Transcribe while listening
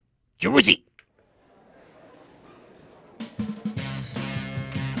Jersey.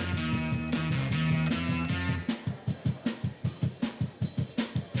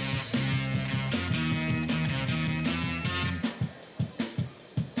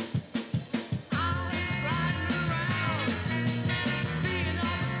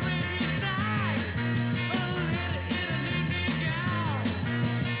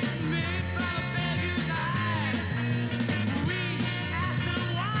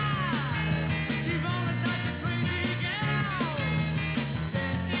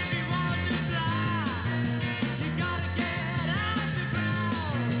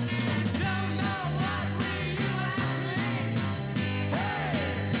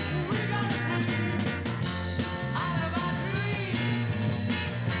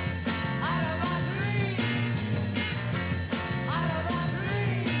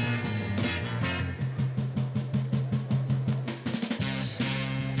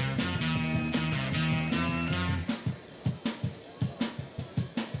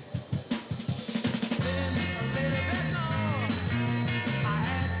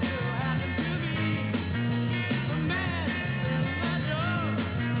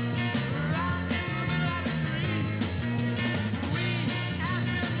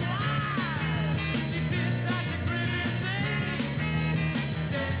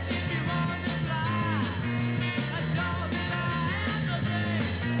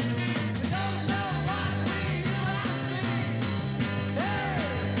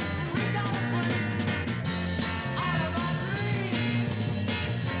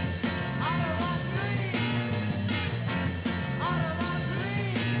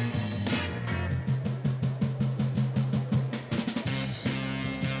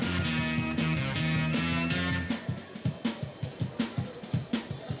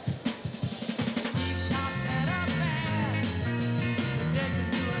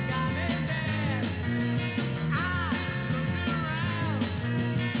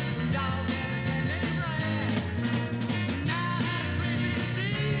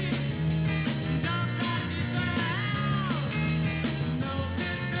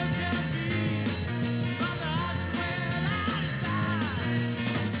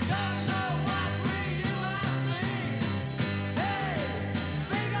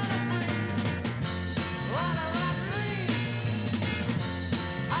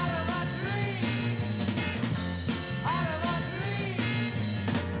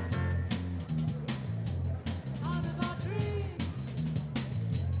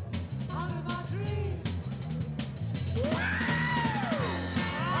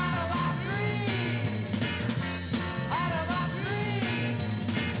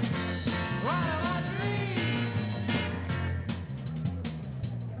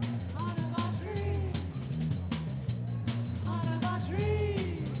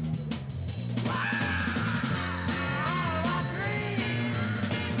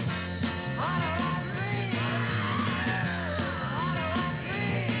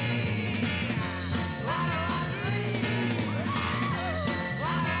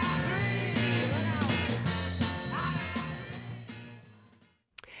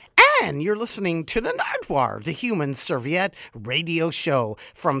 And you're listening to the Nardwuar, the Human Serviette radio show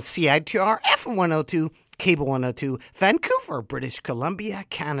from CITR FM 102, Cable 102, Vancouver, British Columbia,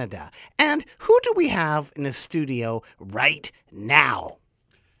 Canada. And who do we have in the studio right now?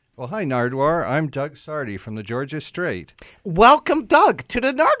 Well, hi, Nardwuar. I'm Doug Sarti from the Georgia Strait. Welcome, Doug, to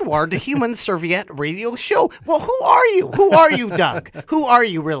the Nardwuar, the Human Serviette radio show. Well, who are you? Who are you, Doug? Who are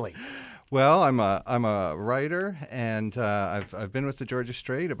you, really? Well, I'm a writer, and I've been with the Georgia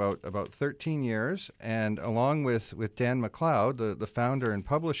Strait about 13 years, and along with Dan McLeod, the founder and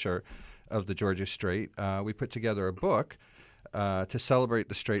publisher of the Georgia Strait, we put together a book to celebrate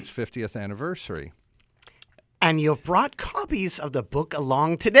the Strait's 50th anniversary. And you've brought copies of the book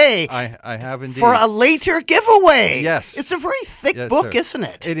along today. I have indeed. For a later giveaway. Yes. It's a very thick book, sir. Isn't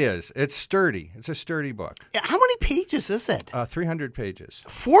it? It is. It's sturdy. It's a sturdy book. How many pages is it? 300 pages.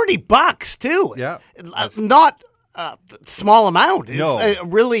 $40 too. Yeah. Not a small amount. It's No.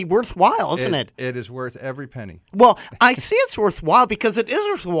 Really worthwhile, isn't it? It is worth every penny. Well, I see it's worthwhile because it is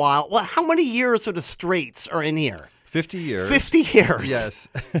worthwhile. Well, how many years of the Straits are in here? 50 years. 50 years. Yes.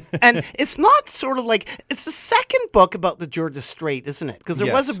 And it's not sort of like, it's the second book about the Georgia Strait, isn't it? Because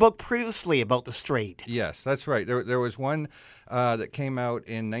there was a book previously about the Strait. Yes, that's right. There was one that came out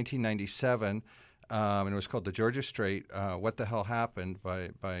in 1997, and it was called The Georgia Strait, What the Hell Happened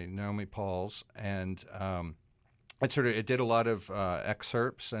by Naomi Pauls. And it did a lot of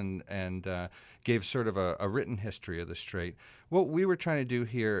excerpts and gave sort of a written history of the Strait. What we were trying to do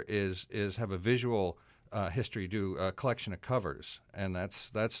here is have a visual history, do a collection of covers, and that's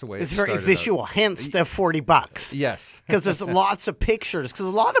the way it's it very started visual. out. Hence the $40. Yes, Because there's lots of pictures. Because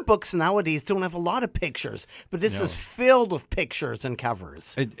a lot of books nowadays don't have a lot of pictures, but this No. is filled with pictures and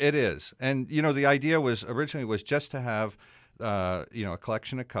covers. It is, and the idea was originally just to have a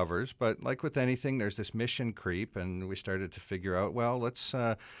collection of covers, but like with anything, there's this mission creep, and we started to figure out, well, let's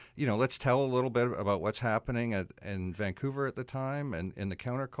tell a little bit about what's happening in Vancouver at the time and in the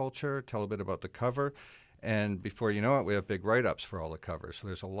counterculture, tell a bit about the cover. And before you know it, we have big write-ups for all the covers. So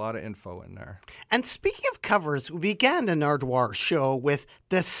there's a lot of info in there. And speaking of covers, we began the Nardwuar show with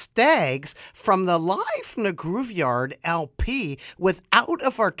the Stags from the Live from the Grooveyard LP with Out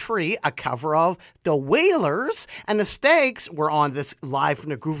of Our Tree, a cover of The Wailers. And the Stags were on this Live from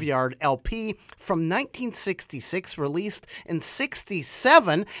the Grooveyard LP from 1966, released in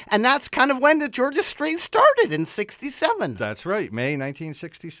 67. And that's kind of when the Georgia Strait started, in 67. That's right, May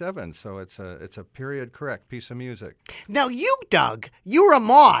 1967. So it's a period correct piece of music. Now you, Doug, you were a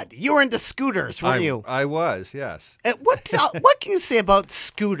mod. You were into scooters, weren't you? I was, yes. What can you say about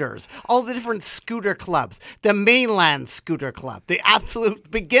scooters? All the different scooter clubs. The Mainland Scooter Club. The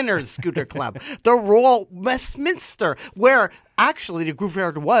Absolute Beginners Scooter Club. The Royal Westminster, where actually the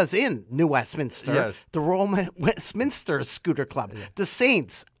Grooveyard was in New Westminster. Yes. The Royal Westminster Scooter Club. Yeah. The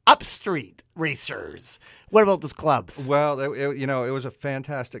Saints. Upstreet Racers. What about those clubs? Well, it was a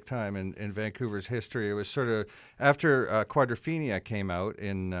fantastic time in Vancouver's history. It was sort of after Quadrophenia came out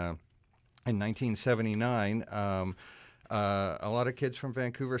in 1979. A lot of kids from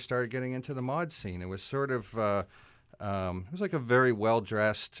Vancouver started getting into the mod scene. It was sort of it was like a very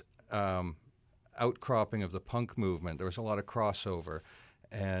well-dressed outcropping of the punk movement. There was a lot of crossover.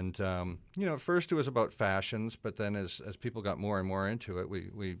 And, at first it was about fashions, but then as people got more and more into it,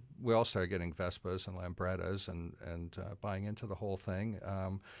 we all started getting Vespas and Lambrettas and buying into the whole thing.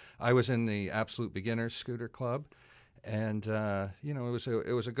 I was in the Absolute Beginners Scooter Club, and,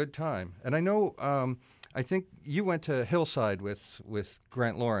 it was a good time. And I know, I think you went to Hillside with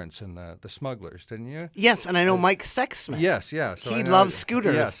Grant Lawrence and the Smugglers, didn't you? Yes, and I know Mike Sexsmith. Yes, yeah. So he loves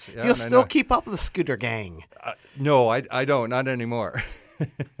scooters. Yes, yeah, do you still keep up with the scooter gang? No, I don't, not anymore.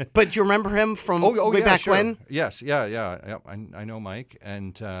 But do you remember him from way back sure. when? Yes, yeah. I know Mike,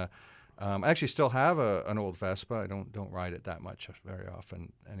 and I actually still have an old Vespa. I don't ride it that much very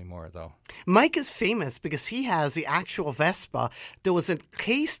often anymore, though. Mike is famous because he has the actual Vespa that was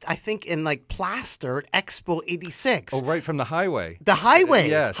encased, I think, in like plaster at Expo 86. Oh, right from the highway. The highway.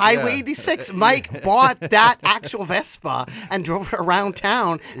 Yes, Highway yeah. 86. Mike bought that actual Vespa and drove it around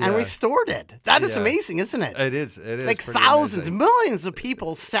town and restored it. That is amazing, isn't it? It is. It is. Like pretty thousands, amazing. millions of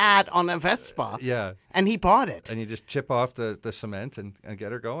people sat on a Vespa. Yeah. And he bought it. And you just chip off the cement and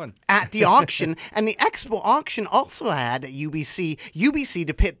get her going. At the auction. And the Expo auction also had UBC,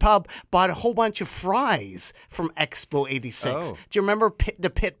 the Pit Pub, bought a whole bunch of fries from Expo 86. Oh. Do you remember the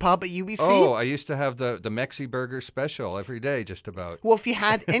Pit Pub at UBC? Oh, I used to have the Mexi Burger special every day, just about. Well, if you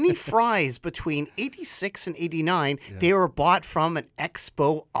had any fries between 86 and 89, they were bought from an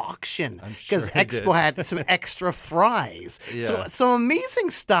Expo auction. Because Expo had some extra fries. Yeah. So some amazing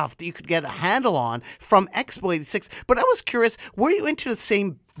stuff that you could get a handle on from Expo 86. But I was curious, were you into the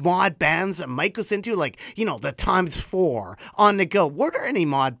same mod bands that Mike was into, like, the Times 4, On the Go? Were there any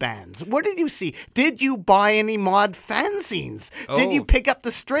mod bands? What did you see? Did you buy any mod fanzines? Did you pick up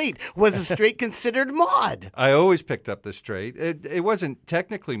the Straight? Was the Straight considered mod? I always picked up the Straight. It wasn't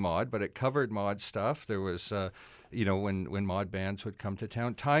technically mod, but it covered mod stuff. There was, when mod bands would come to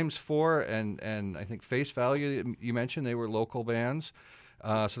town. Times 4 and I think Face Value, you mentioned, they were local bands.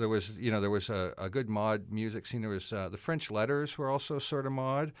 So there was a good mod music scene. There was the French Letters were also sort of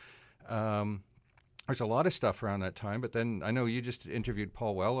mod. There's a lot of stuff around that time. But then I know you just interviewed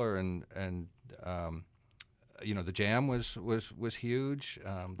Paul Weller, and the Jam was huge.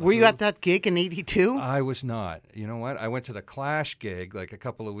 Were you at that gig in 82? I was not. You know what? I went to the Clash gig like a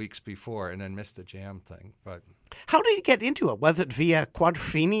couple of weeks before, and then missed the Jam thing. But how did you get into it? Was it via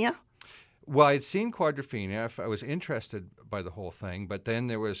Quadrophenia? Well, I'd seen Quadrophenia. I was interested by the whole thing, but then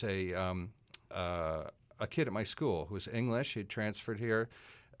there was a kid at my school who was English. He'd transferred here,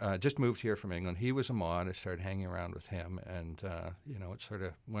 just moved here from England. He was a mod. I started hanging around with him, and it sort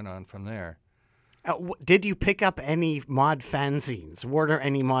of went on from there. Did you pick up any mod fanzines? Were there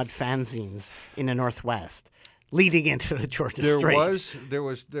any mod fanzines in the Northwest leading into the Georgia Strait? There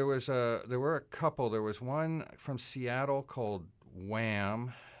were a couple. There was one from Seattle called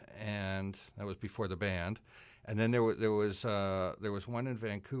Wham, and that was before the band. And then there was one in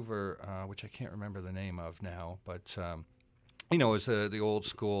Vancouver, which I can't remember the name of now, but it was the old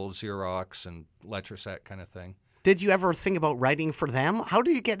school Xerox and Letraset kind of thing. Did you ever think about writing for them? How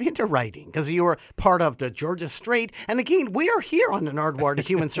did you get into writing? Because you were part of the Georgia Strait. And again, we are here on the Nardwuar, the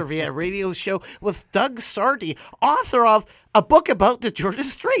Human Serviette radio show with Doug Sarti, author of a book about the Georgia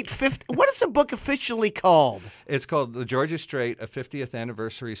Strait. What is the book officially called? It's called The Georgia Strait, a 50th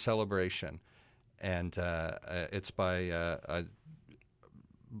Anniversary Celebration. And it's by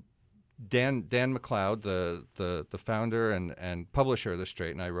Dan McLeod, the founder and publisher of the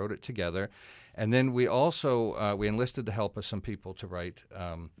Strait, and I wrote it together. And then we also we enlisted the help of some people to write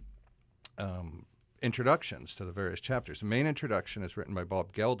introductions to the various chapters. The main introduction is written by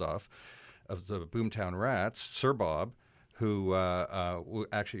Bob Geldof of the Boomtown Rats, Sir Bob, who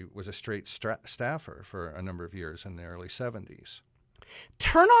actually was a Strait staffer for a number of years in the early 70s.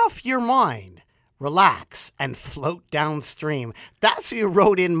 Turn off your mind. Relax and float downstream. That's what you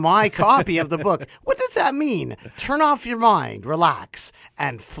wrote in my copy of the book. What does that mean? Turn off your mind, relax,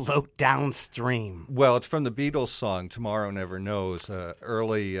 and float downstream. Well, it's from the Beatles song "Tomorrow Never Knows."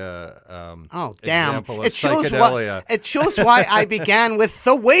 Early oh, damn! Example of psychedelia. It shows why I began with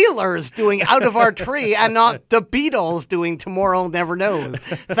the Wailers doing "Out of Our Tree" and not the Beatles doing "Tomorrow Never Knows."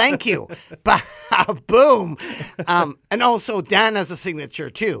 Thank you. Boom. And also, Dan has a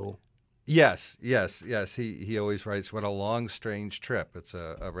signature too. Yes. He always writes, "What a long, strange trip." It's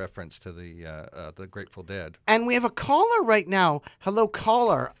a reference to the Grateful Dead. And we have a caller right now. Hello,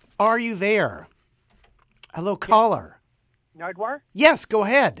 caller. Are you there? Hello, caller. Nardwuar? Yes, go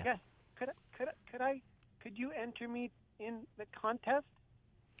ahead. Yes. Could you enter me in the contest?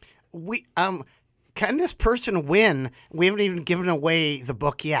 Can this person win? We haven't even given away the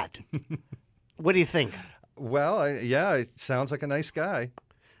book yet. What do you think? Well, it sounds like a nice guy.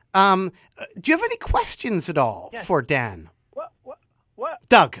 Do you have any questions at all for Dan? What?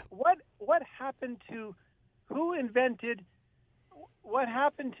 Doug. What happened to what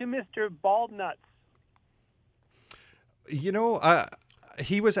happened to Mr. Baldnuts?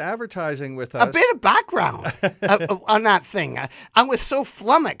 He was advertising with us. A bit of background on that thing. I was so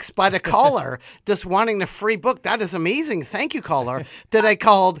flummoxed by the caller just wanting the free book. That is amazing. Thank you, caller. That I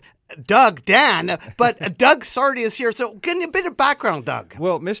called Doug Dan, but Doug Sarti is here. So give me a bit of background, Doug.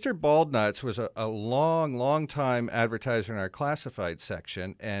 Well, Mr. Baldnuts was a long time advertiser in our classified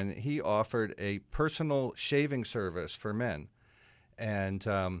section, and he offered a personal shaving service for men. And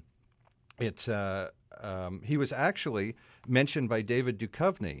he was actually mentioned by David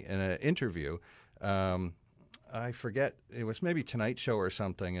Duchovny in an interview. I forget, it was maybe Tonight Show or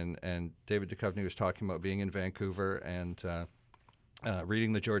something, and David Duchovny was talking about being in Vancouver and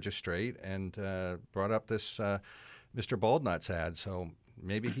reading the Georgia Strait, and brought up this Mr. Baldnuts ad. So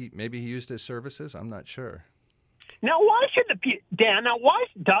maybe he used his services. I'm not sure. Now, why should Dan? Now, why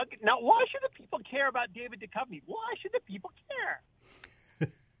should the people care about David Duchovny? Why should the people care?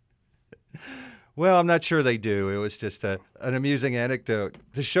 Well, I'm not sure they do. It was just an amusing anecdote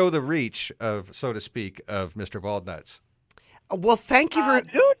to show the reach of, so to speak, of Mr. Baldnuts. Well, thank you for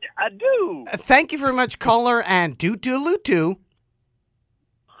thank you very much, caller, and doot.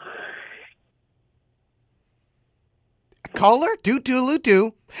 Caller, doot.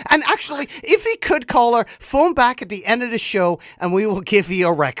 And actually, if he could, caller, phone back at the end of the show, and we will give you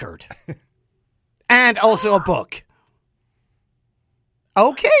a record and also a book.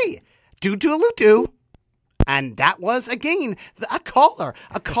 Okay. Do. And that was, again, a caller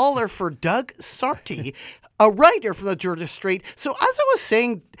for Doug Sarti, a writer from the Georgia Strait. So as I was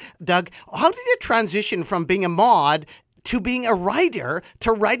saying, Doug, how did you transition from being a mod to being a writer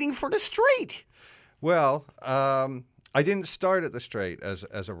to writing for the Strait? Well, I didn't start at the Strait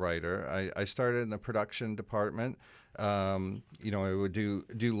as a writer. I started in the production department. I would do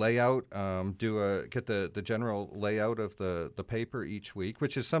layout, get the general layout of the paper each week,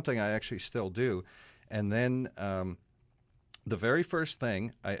 which is something I actually still do. And then the very first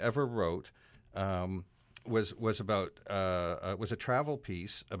thing I ever wrote was a travel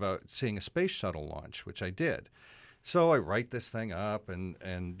piece about seeing a space shuttle launch, which I did. So I write this thing up and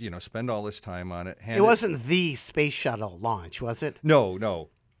spend all this time on it. It wasn't the space shuttle launch, was it? No.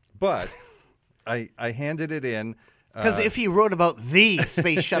 But I handed it in. Because if he wrote about the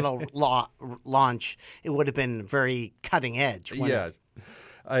space shuttle launch, it would have been very cutting edge. Yes.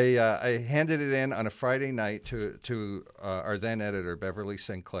 I handed it in on a Friday night to our then editor, Beverly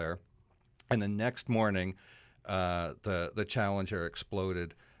Sinclair. And the next morning, the Challenger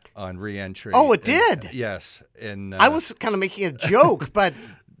exploded on re-entry. Oh, it did? Yes. I was kind of making a joke, but...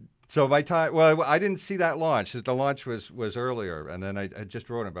 So my time, well, I didn't see that launch. The launch was earlier, and then I just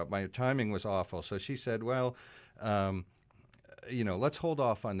wrote about my timing was awful. So she said, well, let's hold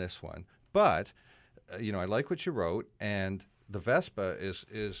off on this one. But, I like what you wrote, and the Vespa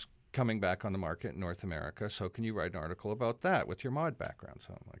is coming back on the market in North America. So can you write an article about that with your mod background?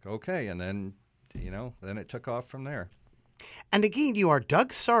 So I'm like, okay. And then, then it took off from there. And again, you are Doug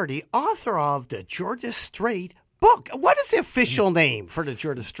Sarti, author of the Georgia Strait book. What is the official name for the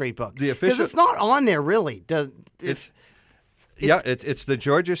Georgia Strait book? Because it's not on there, really. It's the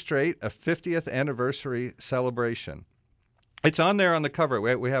Georgia Strait, a 50th anniversary celebration. It's on there on the cover.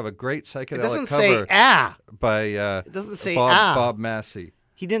 We have a great psychedelic cover by it doesn't say Bob Massey.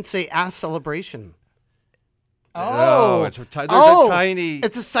 He didn't say celebration. Oh, there's a tiny.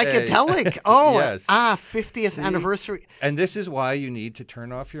 It's a psychedelic. Yes. 50th anniversary. And this is why you need to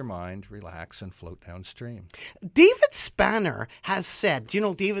turn off your mind, relax, and float downstream. David Spanner has said, do you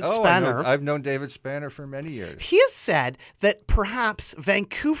know David Spanner? I've known David Spanner for many years. He has said that perhaps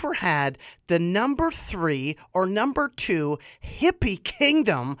Vancouver had the number 3 or number 2 hippie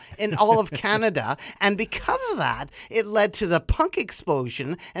kingdom in all of Canada. And because of that, it led to the punk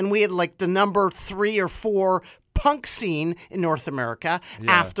explosion. And we had like the number 3 or 4 punk scene in North America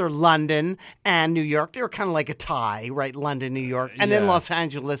after London and New York. They were kind of like a tie, right? London, New York, and then Los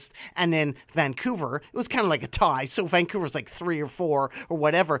Angeles, and then Vancouver. It was kind of like a tie. So Vancouver's like 3 or 4 or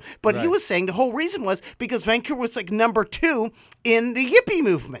whatever. But he was saying the whole reason was because Vancouver was like number 2 in the hippie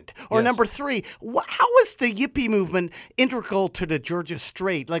movement, or number 3. How was the hippie movement integral to the Georgia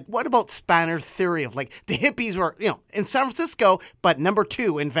Strait? Like, what about Spanner's theory of like the hippies were, in San Francisco, but number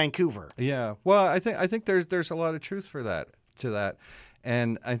 2 in Vancouver? Yeah. Well, I think there's a lot of truth to that,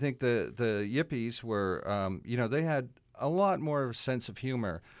 and I think the yippies were they had a lot more of a sense of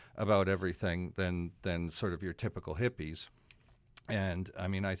humor about everything than sort of your typical hippies. And I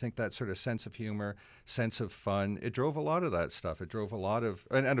mean, I think that sort of sense of humor, sense of fun, it drove a lot of that stuff. It drove a lot of,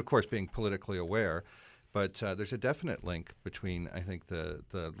 and of course being politically aware, but there's a definite link between, I think,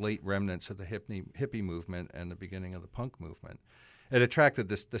 the late remnants of the hippie movement and the beginning of the punk movement. It attracted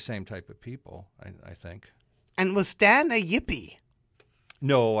the same type of people, I think. And was Dan a yippie?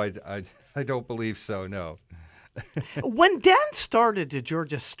 No, I don't believe so, no. When Dan started the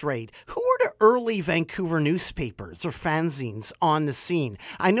Georgia Strait, who were the early Vancouver newspapers or fanzines on the scene?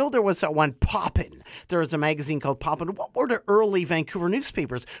 I know there was that one, Poppin'. There was a magazine called Poppin'. What were the early Vancouver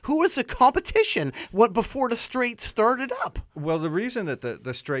newspapers? Who was the competition before the Strait started up? Well, the reason that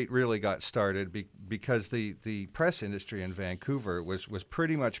the Strait really got started because the press industry in Vancouver was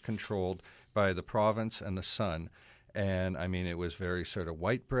pretty much controlled by the province and the Sun. And, I mean, it was very sort of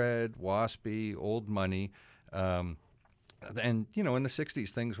white bread, waspy, old money. And, in the 60s,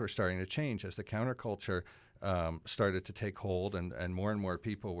 things were starting to change as the counterculture started to take hold and more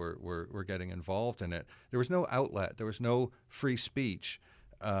people were getting involved in it. There was no outlet. There was no free speech,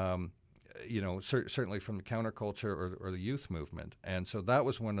 certainly from the counterculture or the youth movement. And so that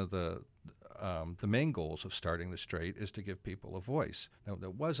was one of the main goals of starting the Strait, is to give people a voice. Now,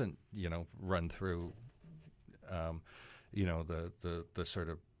 that wasn't, run through, the sort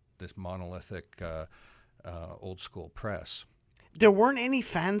of this monolithic old school press. There weren't any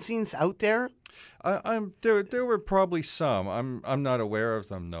fanzines out there? There were probably some. I'm not aware of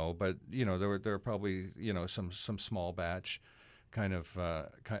them, no. But there were probably some small batch kind of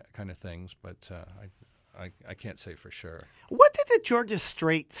things. But I can't say for sure. What did the Georgia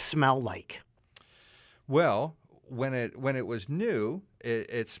Strait smell like? Well, when it was new,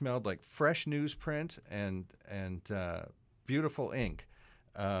 it smelled like fresh newsprint and beautiful ink.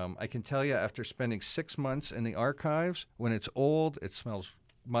 I can tell you, after spending 6 months in the archives, when it's old, it smells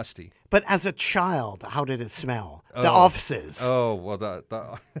musty. But as a child, how did it smell? The offices. Oh, well,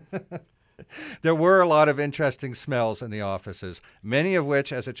 there were a lot of interesting smells in the offices, many of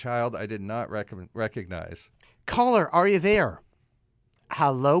which, as a child, I did not recognize. Caller, are you there?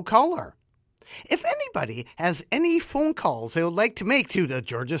 Hello, caller. If anybody has any phone calls they would like to make to the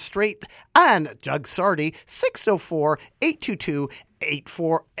Georgia Strait and Doug Sarti,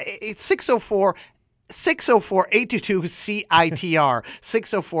 604-822-CITR,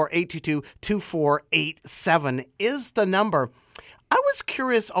 604-822-2487 is the number. I was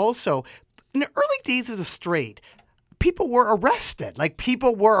curious also, in the early days of the Strait, people were arrested.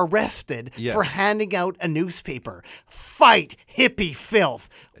 For handing out a newspaper. Fight hippie filth.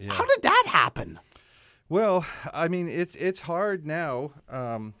 Yeah. How did that happen? Well, I mean, it's hard now,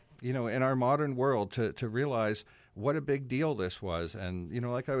 in our modern world to realize what a big deal this was. And,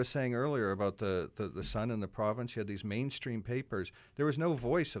 like I was saying earlier about the Sun and the province, you had these mainstream papers. There was no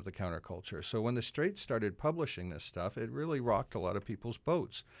voice of the counterculture. So when the Strait started publishing this stuff, it really rocked a lot of people's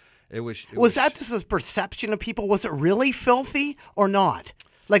boats. Was that just a perception of people? Was it really filthy or not?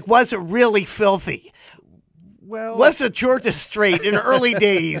 Like, was it really filthy? Well, Was the Georgia Strait in early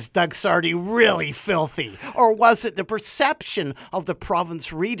days, Doug Sarti, really filthy? Or was it the perception of the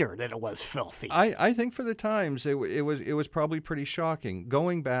Province reader that it was filthy? I think for the times it was probably pretty shocking.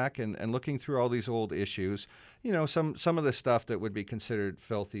 Going back and looking through all these old issues, some of the stuff that would be considered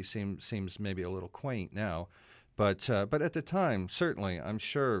filthy seems maybe a little quaint now, but at the time, certainly, I'm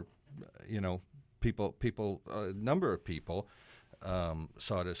sure, people, a number of people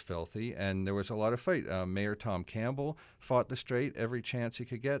saw it as filthy, and there was a lot of fight. Mayor Tom Campbell fought the Strait every chance he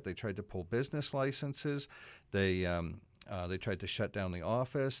could get. They tried to pull business licenses. They tried to shut down the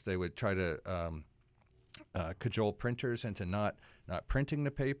office. They would try to cajole printers into not printing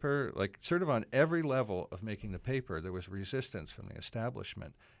the paper. Like, sort of on every level of making the paper, there was resistance from the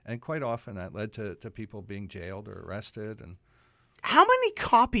establishment, and quite often that led to people being jailed or arrested. And how many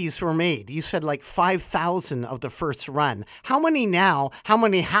copies were made? You said like 5,000 of the first run. How many now? How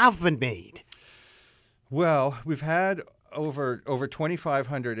many have been made? Well, we've had over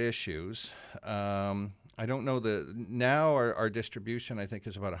 2,500 issues. I don't know now our distribution, I think,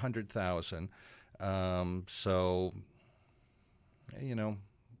 is about 100,000. So,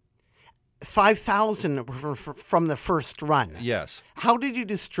 5,000 from the first run. Yes. How did you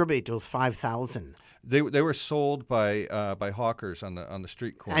distribute those 5,000? They were sold by hawkers on the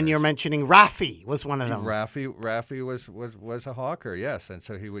street corners. And you're mentioning Raffi was one of them. Raffi was a hawker, yes, and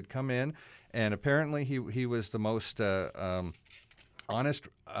so he would come in, and apparently he was the most honest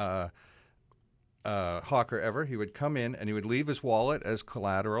hawker ever. He would come in and he would leave his wallet as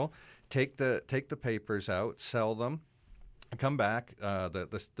collateral, take the papers out, sell them, come back.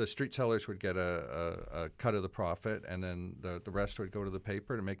 The street sellers would get a cut of the profit, and then the rest would go to the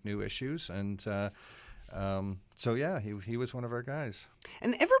paper to make new issues. And so yeah, he was one of our guys.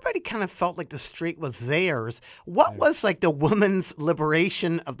 And everybody kind of felt like the Strait was theirs. What was like the women's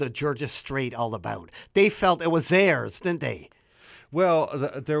liberation of the Georgia Strait all about? They felt it was theirs, didn't they? Well,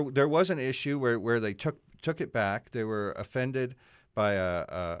 there was an issue where they took it back. They were offended by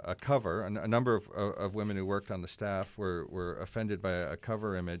a cover. A number of women who worked on the staff were offended by a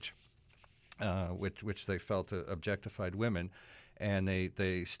cover image, which they felt objectified women, and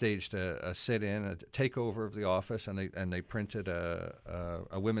they staged a sit-in, a takeover of the office, and they printed a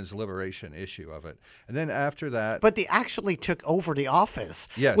women's liberation issue of it. And then after that, but they actually took over the office,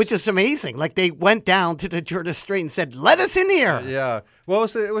 yes, which is amazing. Like, they went down to the Georgia Strait and said, "Let us in here." Yeah. Well,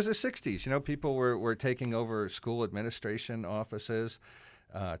 it was the 60s. People were taking over school administration offices,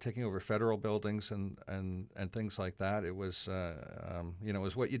 taking over federal buildings and things like that. It was it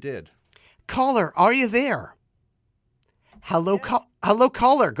was what you did. Caller, are you there? Hello, hello,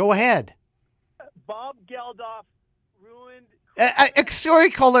 caller. Go ahead. Bob Geldof ruined.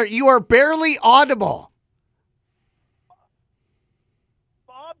 Sorry, caller. You are barely audible.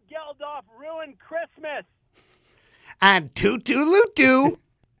 Bob Geldof ruined Christmas. And toot-toot-loot-doo.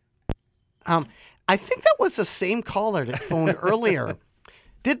 I think that was the same caller that phoned earlier.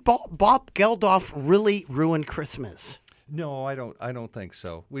 Did Bob Geldof really ruin Christmas? No, I don't think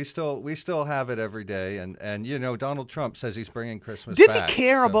so. We still have it every day, and Donald Trump says he's bringing Christmas back. Did he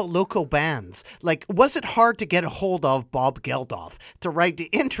care about local bands? Like, was it hard to get a hold of Bob Geldof to write the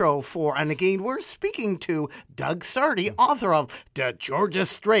intro for? And again, we're speaking to Doug Sarti, author of The Georgia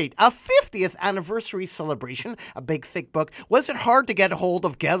Strait, a 50th anniversary celebration, a big thick book. Was it hard to get a hold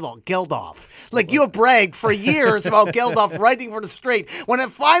of Geldof? Like, you have bragged for years about Geldof writing for the Strait. When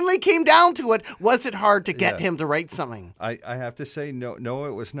it finally came down to it, was it hard to get him to write something? I have to say no,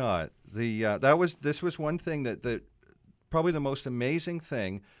 it was not. This was one thing that probably the most amazing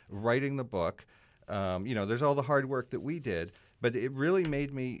thing writing the book. There's all the hard work that we did, but it really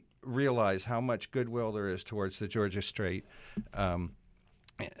made me realize how much goodwill there is towards the Georgia Strait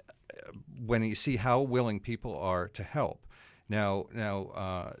when you see how willing people are to help. Now,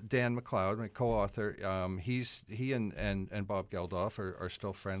 Dan McLeod, my co-author, he and Bob Geldof are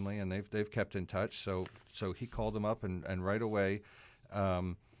still friendly, and they've kept in touch. So he called him up, and right away,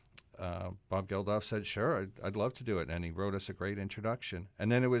 Bob Geldof said, "Sure, I'd love to do it," and he wrote us a great introduction.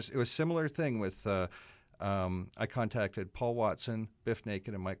 And then it was a similar thing with. I contacted Paul Watson, Biff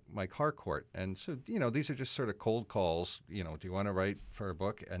Naked, and Mike Harcourt. And so, these are just sort of cold calls. Do you want to write for a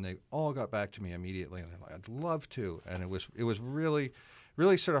book? And they all got back to me immediately. And they're like, "I'd love to." And it was really,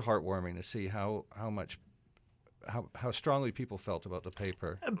 really sort of heartwarming to see how strongly people felt about the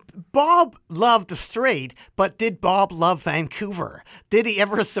paper. Bob loved the Strait, but did Bob love Vancouver? Did he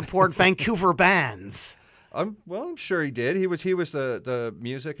ever support Vancouver bands? I'm sure he did. He was the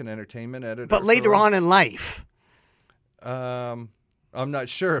music and entertainment editor. But later on in life, I'm not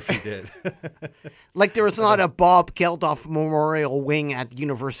sure if he did. Like there was not a Bob Geldof Memorial Wing at the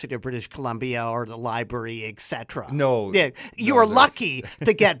University of British Columbia or the library, etc. No. Yeah, you no, were there's- lucky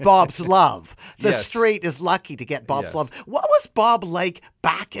to get Bob's love. The Yes. straight is lucky to get Bob's Yes. love. What was Bob like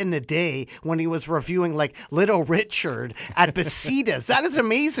back in the day when he was reviewing like Little Richard at Besitas? That is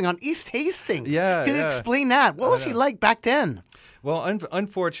amazing on East Hastings. Yeah, Can you yeah. explain that? What was he like back then? Well,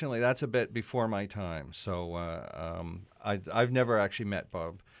 unfortunately, that's a bit before my time. So I've never actually met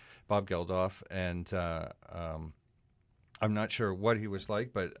Bob Geldof, and I'm not sure what he was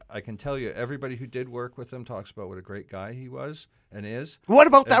like, but I can tell you everybody who did work with him talks about what a great guy he was and is. What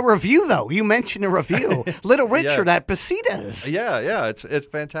about that review, though? You mentioned a review. Little Richard Yeah. at Besitas. Yeah, it's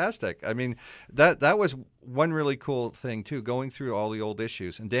fantastic. I mean, that was one really cool thing too, going through all the old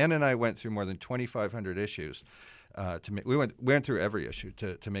issues. And Dan and I went through more than 2,500 issues. We went through every issue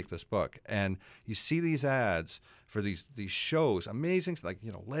to make this book, and you see these ads for these shows, amazing, like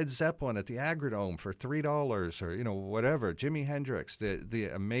Led Zeppelin at the Agrodome for $3, or whatever, Jimi Hendrix, the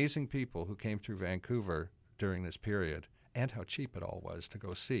amazing people who came through Vancouver during this period, and how cheap it all was to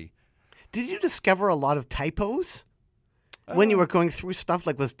go see. Did you discover a lot of typos when you were going through stuff?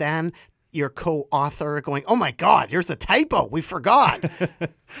 Like, was Dan, your co-author, going, "Oh my God, here's a typo, we forgot"?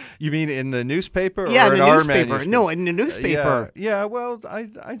 You mean in the newspaper? Yeah, or in the our newspaper. manuscript? No, in the newspaper. Yeah. Well,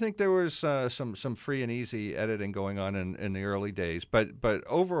 I think there was some free and easy editing going on in the early days, but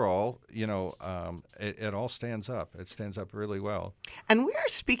overall, it all stands up. It stands up really well. And we are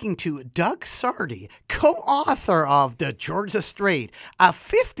speaking to Doug Sarti, co-author of The Georgia Strait, a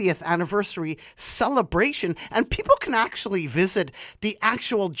 50th anniversary celebration. And people can actually visit the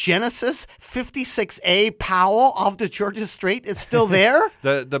actual Genesis 56A Powell of the Georgia Strait. It's still there?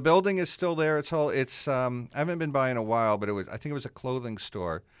 The building is still there. It's I haven't been by in a while, but I think it was a clothing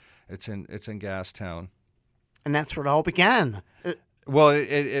store. It's in Gastown. And that's where it all began. Well,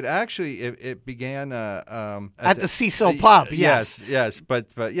 it actually began At the Cecil Pub, yes. Yes, but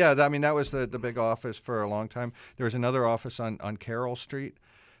yeah, I mean that was the big office for a long time. There was another office on Carroll Street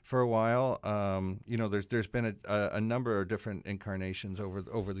for a while. There's been a number of different incarnations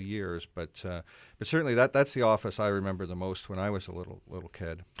over the years, but certainly that's the office I remember the most when I was a little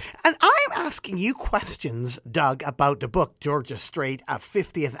kid. And I'm asking you questions, Doug, about the book Georgia Strait, a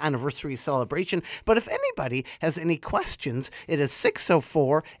 50th anniversary celebration. But if anybody has any questions, it is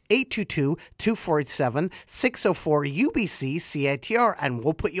 604-822-2487, 604-UBC-CITR, and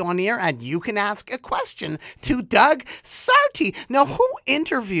we'll put you on the air and you can ask a question to Doug Sarti. Now, who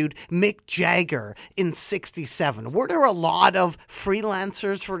interviewed Mick Jagger in '67? Were there a lot of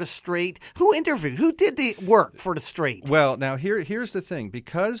freelancers for the Strait? Who interviewed? Who did the work for the Strait? Well, now here's the thing.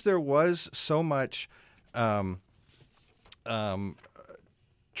 Because there was so much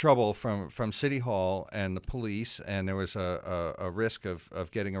trouble from City Hall and the police, and there was a risk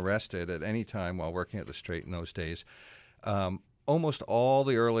of getting arrested at any time while working at the Strait in those days, almost all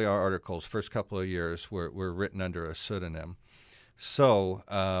the early articles, first couple of years, were written under a pseudonym. So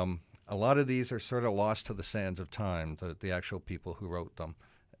a lot of these are sort of lost to the sands of time, the actual people who wrote them.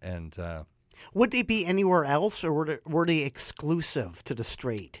 And would they be anywhere else, or were they exclusive to the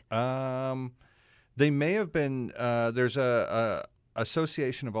Strait? they may have been. There's a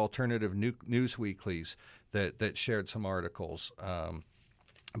association of alternative news weeklies that shared some articles.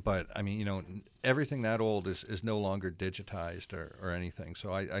 But I mean, everything that old is no longer digitized or anything.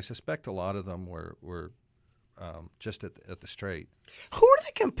 So I suspect a lot of them were just at the Strait. Who are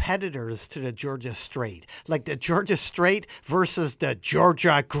the competitors to the Georgia Strait? Like the Georgia Strait versus the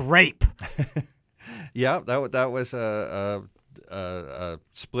Georgia Grape. Yeah, that was a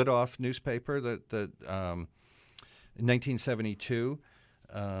split off newspaper that in 1972.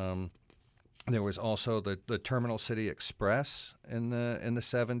 There was also the Terminal City Express in the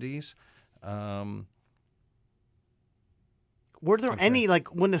 70s. Were there any, like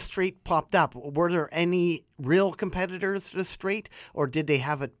when the Strait popped up, were there any real competitors to the Strait, or did they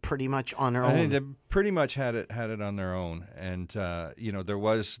have it pretty much on their own? I think they pretty much had it on their own, and there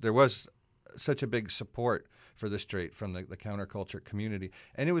was such a big support for the Strait from the counterculture community,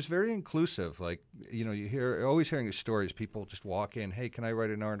 and it was very inclusive. Like you're always hearing the stories. People just walk in, hey, can I write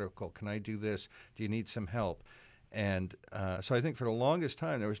an article? Can I do this? Do you need some help? And so I think for the longest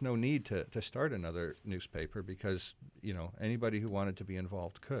time there was no need to start another newspaper because anybody who wanted to be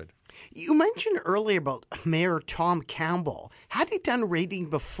involved could. You mentioned earlier about Mayor Tom Campbell. Had he done raiding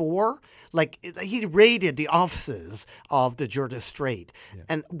before? Like he raided the offices of the Georgia Strait, yeah.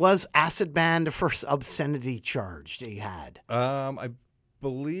 And was acid ban the first obscenity charge that he had? I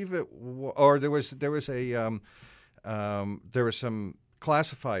believe it, or there was some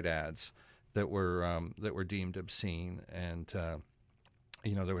classified ads that were deemed obscene, and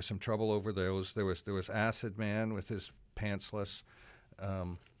there was some trouble over those. There was Acid Man with his pantsless.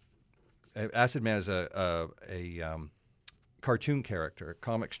 Acid Man is a cartoon character, a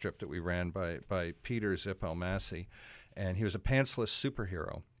comic strip that we ran by Peter Zip Almasi, and he was a pantsless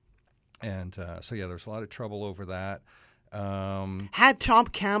superhero. And so there was a lot of trouble over that. Had Tom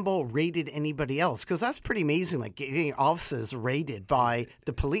Campbell raided anybody else? Because that's pretty amazing, like getting offices raided by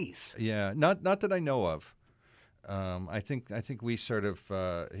the police. Yeah, not that I know of. I think we sort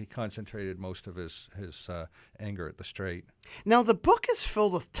of he concentrated most of his anger at the Strait. Now the book is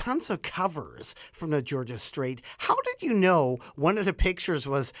filled with tons of covers from the Georgia Strait. How did you know one of the pictures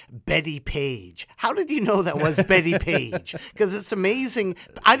was Betty Page? How did you know that was Betty Page? Because it's amazing.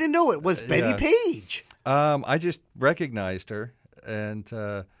 I didn't know it was Betty Page. I just recognized her, and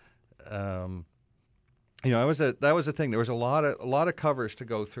that was the thing. There was a lot of covers to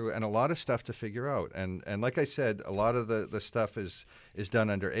go through and a lot of stuff to figure out. And like I said, a lot of the stuff is done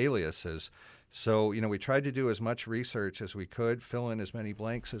under aliases. So we tried to do as much research as we could, fill in as many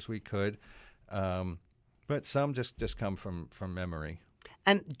blanks as we could, but some just come from memory.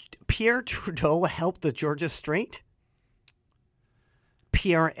 And Pierre Trudeau helped the Georgia Strait.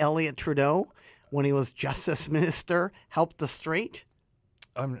 Pierre Elliott Trudeau, when he was Justice Minister, helped the Strait.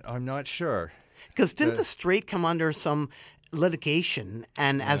 I'm not sure. Because didn't the Strait come under some litigation?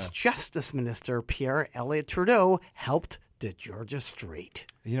 And as Justice Minister, Pierre Elliott Trudeau helped the Georgia Strait.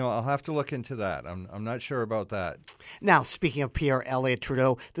 I'll have to look into that. I'm not sure about that. Now, speaking of Pierre Elliott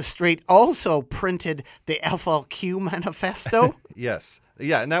Trudeau, the Strait also printed the FLQ manifesto. Yes.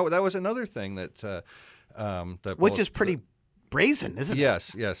 Yeah, and that was another thing that which is pretty brazen, isn't it?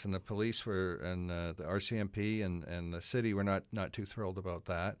 Yes, and the police were, and the RCMP and the city were not too thrilled about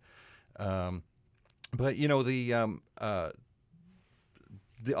that. But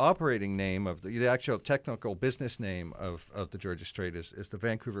the operating name of the actual technical business name of the Georgia Strait is the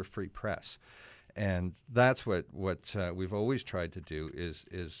Vancouver Free Press, and that's what we've always tried to do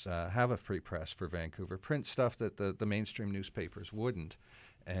is have a free press for Vancouver, print stuff that the mainstream newspapers wouldn't,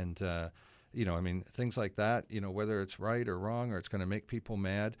 and things like that. Whether it's right or wrong or it's going to make people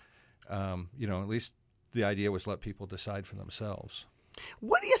mad, at least the idea was let people decide for themselves.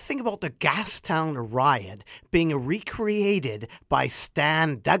 What do you think about the Gastown riot being recreated by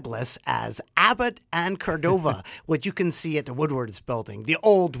Stan Douglas as Abbott and Cordova, which you can see at the Woodward's building, the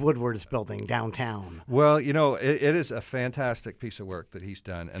old Woodward's building downtown? Well, it is a fantastic piece of work that he's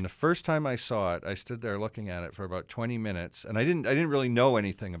done. And the first time I saw it, I stood there looking at it for about 20 minutes, and I didn't really know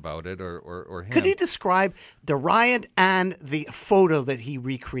anything about it or him. Could you describe the riot and the photo that he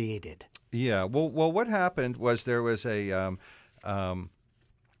recreated? Yeah. Well, what happened was there was a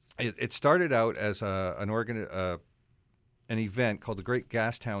it started out as an event called the Great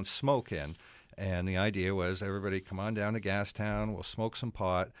Gastown Smoke-In, and the idea was everybody come on down to Gastown, we'll smoke some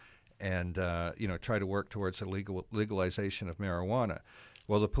pot, and try to work towards the legalization of marijuana.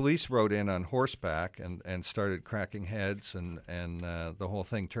 Well, the police rode in on horseback and started cracking heads, and the whole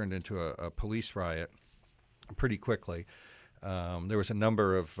thing turned into a police riot pretty quickly. There was a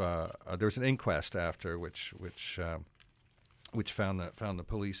number of there was an inquest after which found the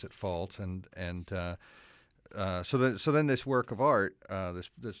police at fault, and so then this work of art,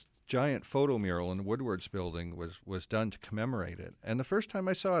 this giant photo mural in the Woodward's building was done to commemorate it. And the first time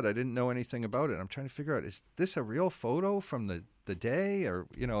I saw it, I didn't know anything about it. I'm trying to figure out, is this a real photo from the day, or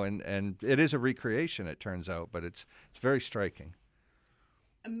and it is a recreation, it turns out, but it's very striking.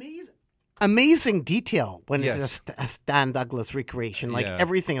 Amazing detail when it's a Stan Douglas recreation,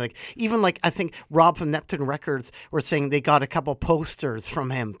 everything, even I think Rob from Neptune Records were saying they got a couple posters from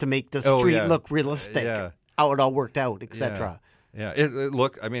him to make the street look realistic, how it all worked out, etc. Yeah, it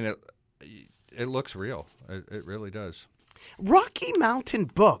looks real. It really does. Rocky Mountain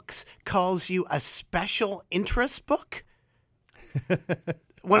Books calls you a special interest book.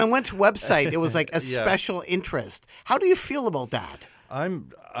 When I went to the website, it was like a special interest. How do you feel about that?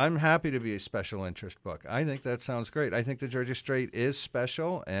 I'm happy to be a special interest book. I think that sounds great. I think the Georgia Strait is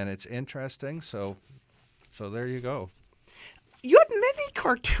special and it's interesting. So there you go. You had many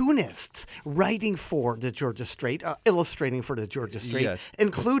cartoonists writing for the Georgia Strait, illustrating for the Georgia Strait,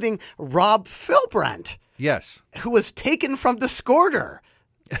 including Rob Philbrandt. Yes. Who was taken from the Scorder.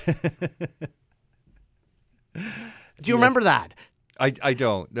 Do you remember that? I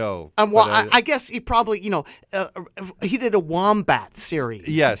don't know. I guess he probably, he did a Wombat series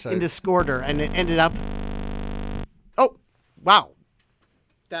in Discorder, and it ended up. Oh, wow.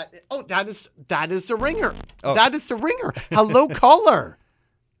 That is the ringer. Oh. That is the ringer. Hello, caller.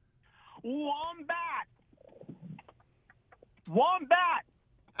 Wombat.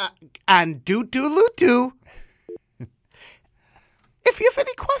 And Doot. If you have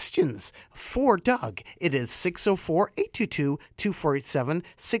any questions for Doug, it is 604-822-2487,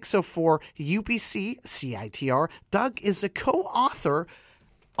 604-UBC-CITR. Doug is a co-author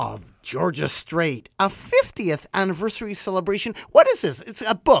of Georgia Strait, a 50th anniversary celebration. What is this? It's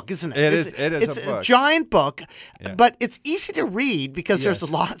a book, isn't it? It is it's a book. a giant book, Yeah. but it's easy to read because Yes. there's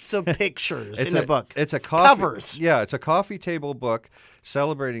lots of pictures in the book. It's a coffee, covers. Yeah, it's a coffee table book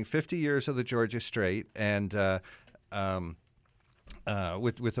celebrating 50 years of the Georgia Strait, and with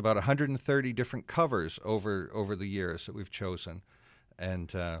about 130 different covers over the years that we've chosen,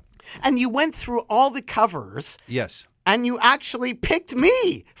 and you went through all the covers. yes. And you actually picked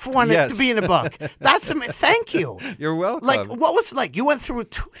me for one Yes. to be in a book. Thank you. You're welcome. Like, what was it like? You went through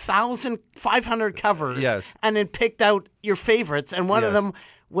 2,500 covers, Yes. and then picked out your favorites, and one of Yes. them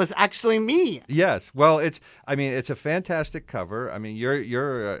was actually me. Yes. Well, it's a fantastic cover. I mean,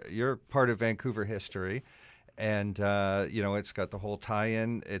 you're part of Vancouver history, and it's got the whole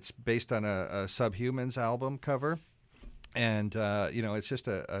tie-in. It's based on a Subhumans album cover, and it's just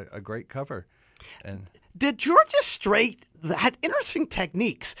a great cover. And The Georgia Strait had interesting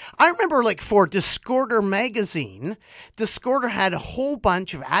techniques. I remember, like, for Discorder magazine, Discorder had a whole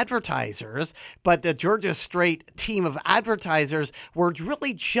bunch of advertisers, but the Georgia Strait team of advertisers were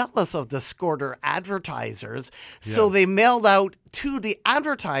really jealous of Discorder advertisers, so they mailed out to the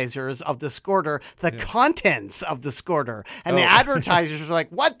advertisers of Discorder the contents of Discorder. And the advertisers were like,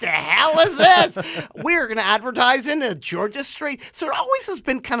 what the hell is this? We're going to advertise in the Georgia Strait. So it always has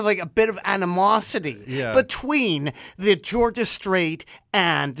been kind of like a bit of animosity between the Georgia Strait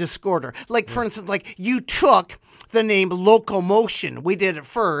and Discorder. Like, for instance, like, you took the name Locomotion. We did it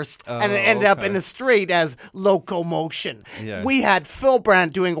first, and it ended up in the Strait as Locomotion. Yeah. We had Phil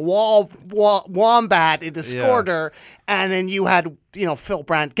Brandt doing Wombat in Discorder, and then you had, Phil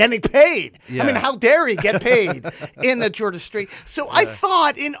Brandt getting paid. Yeah. I mean, how dare he get paid in the Georgia Strait? So I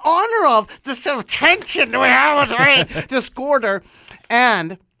thought, in honor of the sort of tension we have between Discorder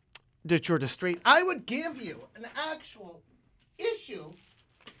and the Georgia Strait, I would give you an actual issue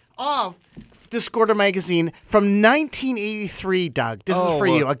of Discorder magazine from 1983, Doug. This is for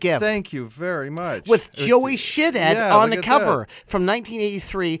you, a gift. Thank you very much. With Joey Shithead on the look at cover that. from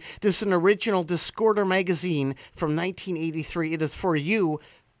 1983. This is an original Discorder magazine from 1983. It is for you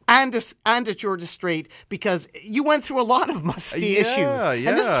and the Georgia Strait, because you went through a lot of musty issues.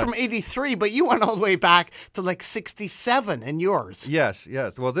 And this is from 83, but you went all the way back to like 67 in yours. Yes.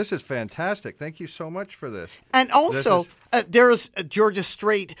 Well, this is fantastic. Thank you so much for this. And also, there's a Georgia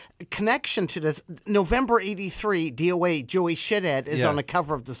Strait connection to this. November 83, DOA, Joey Shithead is on the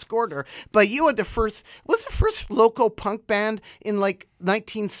cover of Discorder. But you had the first local punk band in like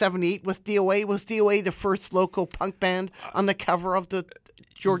 1978 with DOA? Was DOA the first local punk band on the cover of the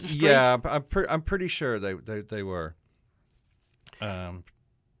Georgia Strait? Yeah, I'm pretty sure they were. Because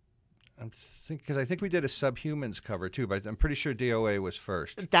I think we did a Subhumans cover too, but I'm pretty sure DOA was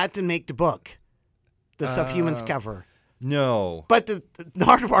first. That didn't make the book, the Subhumans cover. No. But the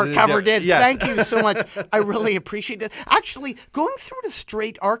Nardwuar cover did. Yes. Thank you so much. I really appreciate it. Actually, going through the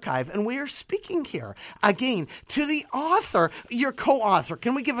Strait archive, and we are speaking here, again, to the author, your co-author.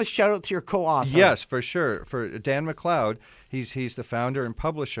 Can we give a shout-out to your co-author? Yes, for sure. For Dan McLeod, he's the founder and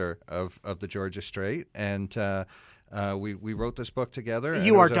publisher of the Georgia Strait, and we wrote this book together.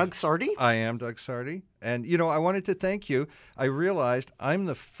 You are Doug Sarti? I am Doug Sarti. And, I wanted to thank you. I realized I'm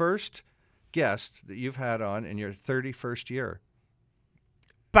the first guest that you've had on in your 31st year.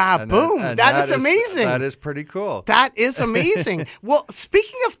 Baboom. And that is amazing. That is pretty cool. That is amazing. Well,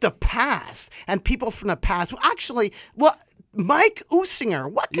 speaking of the past and people from the past, Mike Usinger.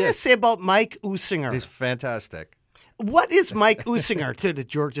 What can I say about Mike Usinger? He's fantastic. What is Mike Usinger to the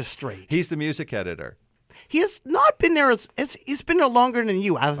Georgia Strait? He's the music editor. He has not been there. He's been there longer than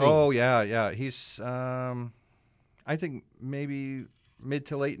you, hasn't he? Oh, yeah. He's, I think maybe mid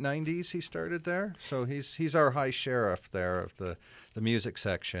to late 90s he started there. So he's our high sheriff there of the music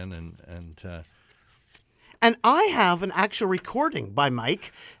section. And I have an actual recording by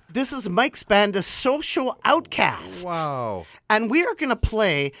Mike. This is Mike's band, The Social Outcasts. Wow. And we are going to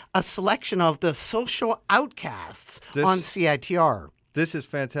play a selection of The Social Outcasts on CITR. This is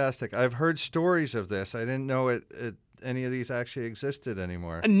fantastic. I've heard stories of this. I didn't know any of these actually existed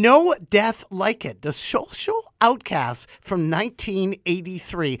anymore. No Death Like It, The Social Outcasts from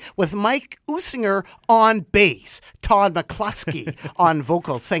 1983, with Mike Usinger on bass, Todd McCluskey on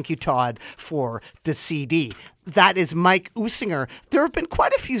vocals. Thank you, Todd, for the CD. That is Mike Usinger. There have been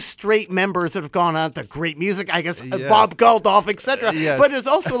quite a few Strait members that have gone on to great music, I guess, Bob Geldof, etc. Yes. But there's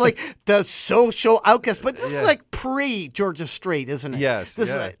also like the Social Outcasts. But this is like pre-Georgia Strait, isn't it? Yes.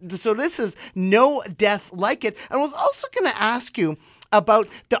 So this is No Death Like It. And I was also going to ask you, about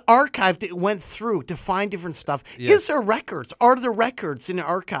the archive that went through to find different stuff. Yes. Is there records? Are there records in the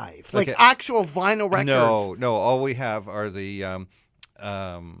archive? Like Okay. actual vinyl records? No. All we have are the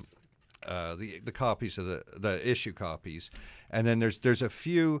copies of the issue copies, and then there's a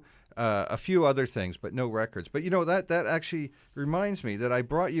few other things, but no records. But that actually reminds me that I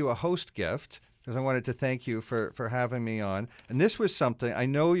brought you a host gift because I wanted to thank you for having me on. And this was something I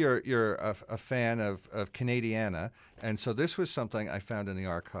know you're a fan of Canadiana, and so this was something I found in the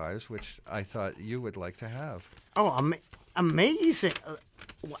archives, which I thought you would like to have. Oh, amazing.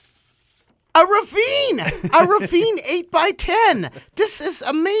 A Ravine! A Ravine 8x10. This is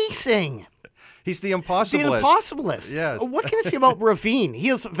amazing. He's the impossibilist. The impossibilist. Yes. What can I say about Ravine? He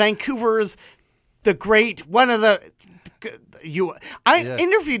is Vancouver's one of the... I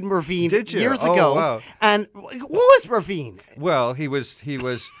interviewed Ravine Did you? years Oh, ago. wow. And who was Ravine? Well, he was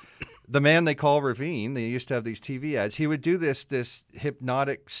the man they call Ravine. They used to have these TV ads. He would do this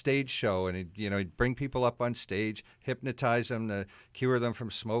hypnotic stage show, and he'd bring people up on stage, hypnotize them to cure them from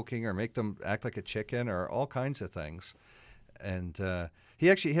smoking or make them act like a chicken or all kinds of things. And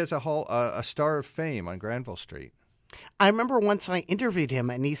he actually has a Star of Fame on Granville Street. I remember once I interviewed him,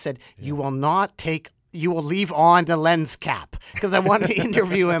 and he said, you will leave on the lens cap, because I wanted to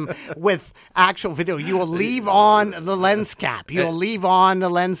interview him with actual video. You will leave on the lens cap. You will leave on the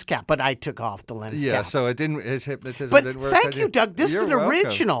lens cap. But I took off the lens cap. Yeah, so his hypnotism but didn't work. thank you, Doug. This You're is an welcome.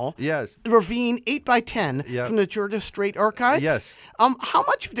 original Ravine 8x10 from the Georgia Strait Archives. Yes. How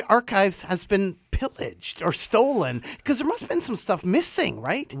much of the archives has been pillaged or stolen? Because there must have been some stuff missing,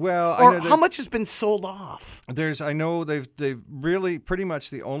 right? Well, or how much has been sold off? I know they've really pretty much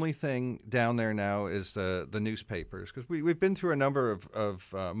the only thing down there now is the newspapers, because we've been through a number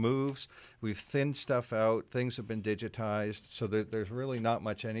of moves. We've thinned stuff out. Things have been digitized, so there's really not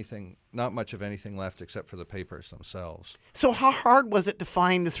much of anything left except for the papers themselves. So how hard was it to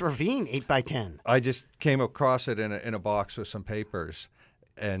find this Ravine 8x10? I just came across it in a box with some papers.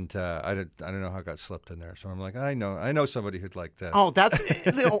 And I don't know how it got slipped in there. So I'm like, I know somebody who'd like that. Oh, that's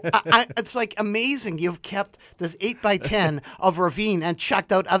it's like amazing. You've kept this 8x10 of Ravine and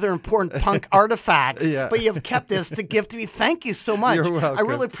checked out other important punk artifacts. Yeah. But you've kept this to give to me. Thank you so much. You're welcome. I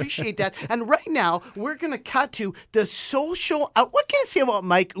really appreciate that. And right now, we're going to cut to the social. What can I say about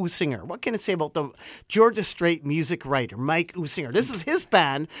Mike Usinger? What can I say about the Georgia Strait music writer, Mike Usinger? This is his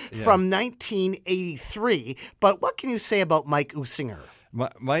band from 1983. But what can you say about Mike Usinger?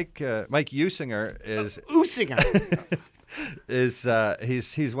 Mike Usinger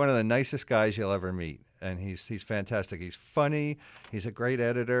is he's one of the nicest guys you'll ever meet, and he's fantastic. He's funny. He's a great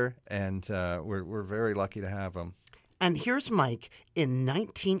editor, and we're very lucky to have him. And here's Mike in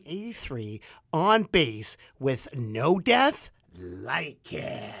 1983 on bass with No Death Like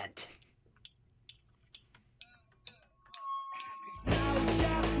It. No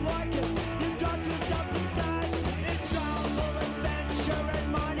death like it. You got yourself a bag. It's all over adventure and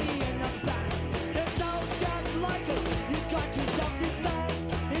money in the bank. There's no death like it. You got yourself a bag.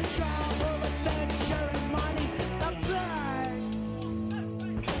 It's all over adventure and money in the bank.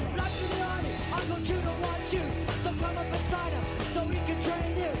 Like in the army, I'm gonna shoot and watch you. So come up beside him so he can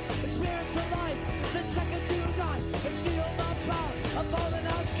train you. Experience of life, the second to none. And feel the power of falling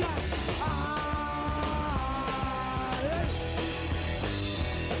out cash.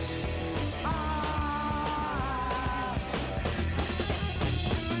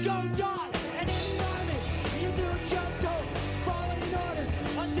 Go die, and in the army, you do your toes. Follow in order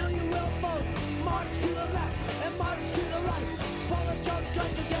until you will fall. March to the left and march to the right. Follow your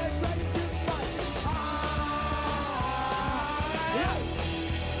guns and get ready to fight.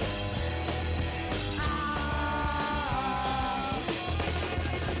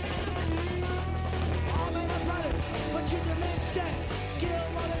 All men are brothers, but you demand stand. Kill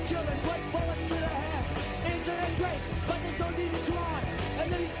other children, break bullets to the head. Isn't it great? But there's no need to cry. At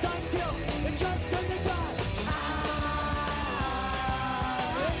least until it just turns to die.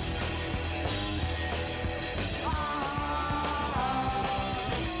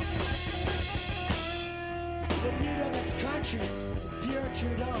 The beauty of this country is pure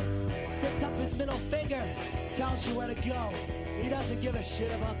Trudeau. Sticks up his middle finger, tells you where to go. He doesn't give a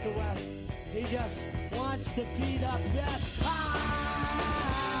shit about the West. He just wants to be the best.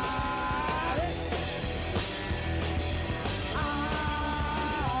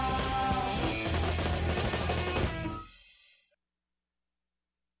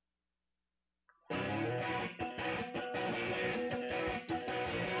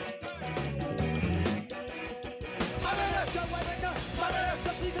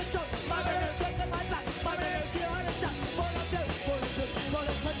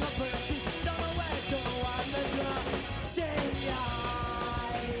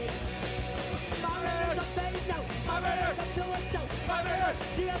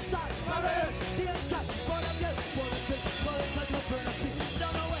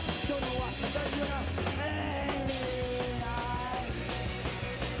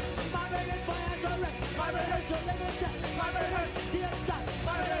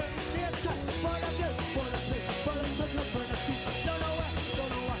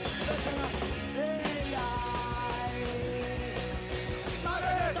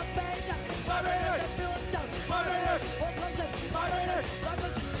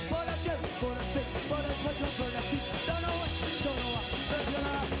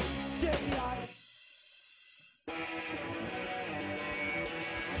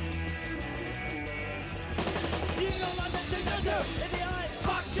 you. In the eye,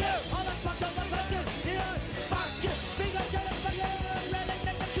 fuck you. All the fuck up, fuck you. In the eye, fuck you. Because you're the fuck you. Really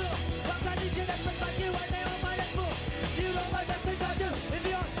make the cool. Fuck I need you to fuck like you and they all might have fool. You don't like the things I do. In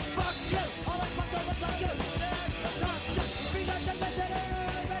the eye, fuck you. All the fuck up, fuck you. In the eye, fuck you. Because you're the fuck you.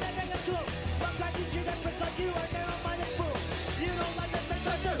 Really make the cool. Fuck I need you to fuck like you and they all might have fool. You don't like the things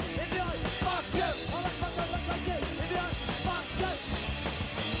I do. In the eye, fuck you. All the fuck up, fuck you. In the eye, fuck you.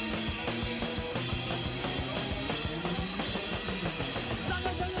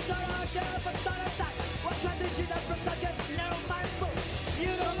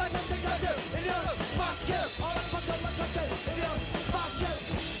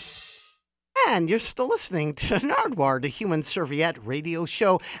 And you're still listening to Nardwuar, the Human Serviette radio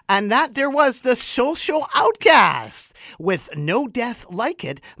show. And that there was the Social Outcast with No Death Like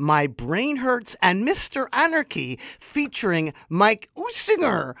It, My Brain Hurts, and Mr. Anarchy, featuring Mike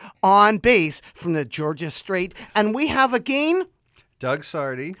Usinger on bass from the Georgia Strait. And we have again Doug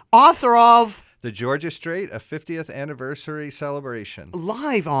Sarti, author of The Georgia Strait, a 50th anniversary celebration.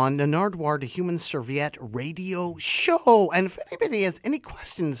 live on the Nardwuar, the Human Serviette radio show. And if anybody has any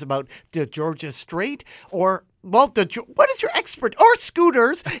questions about the Georgia Strait or, well, what is your expert, or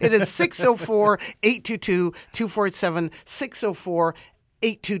scooters, it is 604-822-247,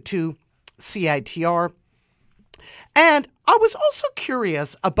 604-822-CITR. And I was also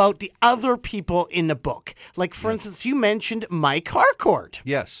curious about the other people in the book. Like, for instance, you mentioned Mike Harcourt.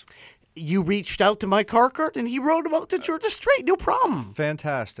 Yes. You reached out to Mike Harcourt, and he wrote about the Georgia Strait. No problem.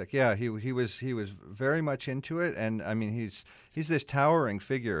 Fantastic. Yeah, he was very much into it, and I mean he's this towering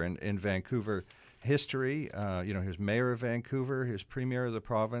figure in Vancouver history. He was mayor of Vancouver, he was premier of the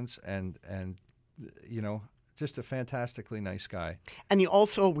province, and just a fantastically nice guy. And you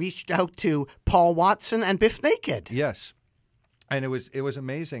also reached out to Paul Watson and Biff Naked. Yes, and it was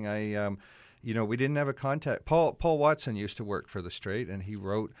amazing. We didn't have a contact. Paul Watson used to work for the Strait, and he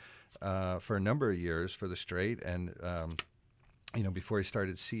wrote for a number of years for the Strait, and before he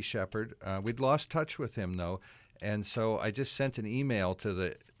started Sea Shepherd. We'd lost touch with him though, and so I just sent an email to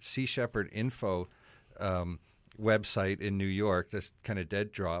the Sea Shepherd info website in New York, this kind of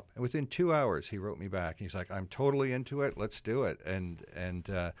dead drop, and within 2 hours he wrote me back. He's like, "I'm totally into it. Let's do it."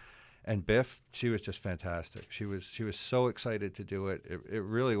 And Biff, she was just fantastic. She was so excited to do it. It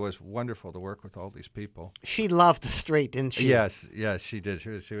really was wonderful to work with all these people. She loved the Strait, didn't she? Yes, she did.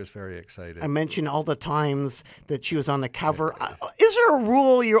 She was very excited. I mentioned all the times that she was on the cover. Is there a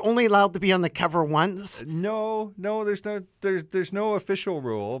rule you're only allowed to be on the cover once? No, there's no official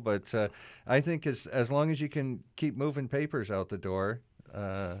rule, but I think as long as you can keep moving papers out the door,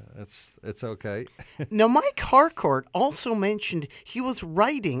 it's okay. Now, Mike Harcourt also mentioned he was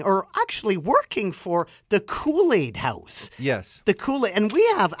writing, or actually working for the Kool-Aid House. Yes. The Kool-Aid, and we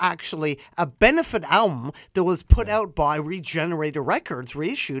have actually a benefit album that was put out by Regenerator Records,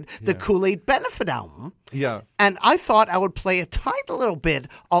 reissued, the Kool-Aid benefit album. Yeah. And I thought I would play a tiny little bit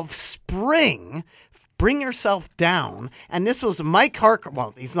of Spring, Bring Yourself Down. And this was Mike Harcourt.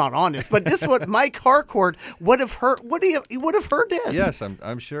 Well, he's not on this, but this is what Mike Harcourt would have heard. He would have heard this. Yes,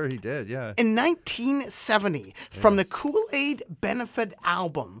 I'm sure he did, yeah. In 1970, from the Kool-Aid benefit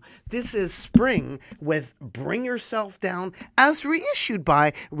album, this is Spring with Bring Yourself Down, as reissued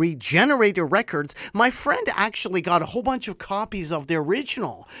by Regenerator Records. My friend actually got a whole bunch of copies of the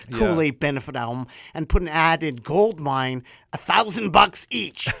original Kool-Aid benefit album and put an ad in Goldmine, $1,000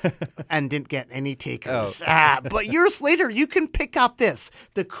 each, and didn't get any takers. But years later, you can pick up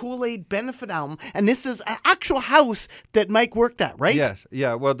the Kool-Aid benefit album, and this is an actual house that Mike worked at, right? Yes,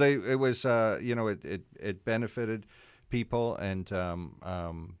 yeah. Well, it was it benefited people, and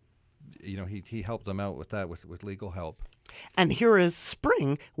he helped them out with that with legal help. And here is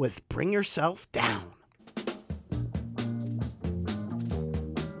Spring with Bring Yourself Down.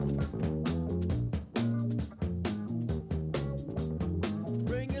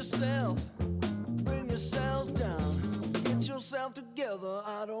 Together,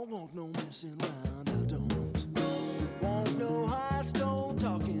 I don't want no messing around. I don't want no high stone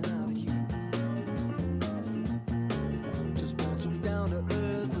talking out of you. Just want some down to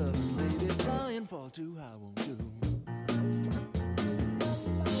earth love, baby. Flying far too high won't do.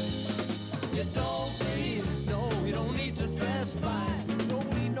 You don't need to dress fine.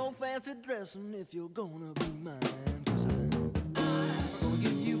 Don't need no fancy dressing if you're gonna be mine. 'Cause I'm gonna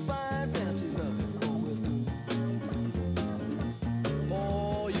give you fine fancy love.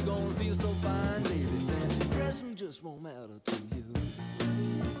 Just won't matter to you.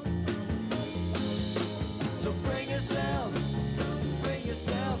 So bring yourself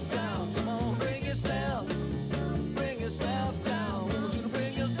down. Come on, bring yourself down. I want you to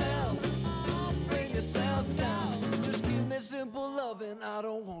bring yourself down. Just give me simple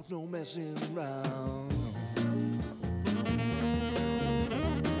no messing around.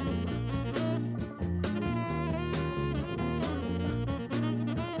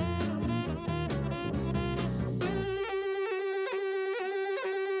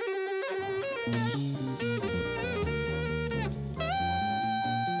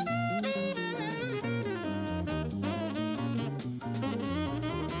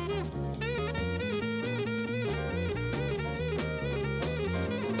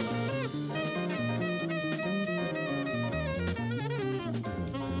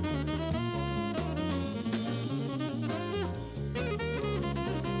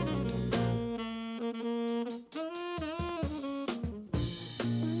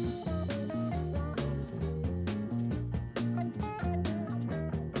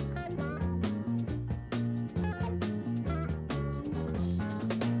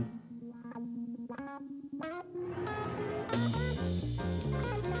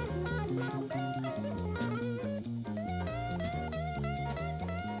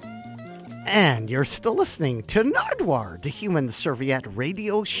 And you're still listening to Nardwuar, the Human Serviette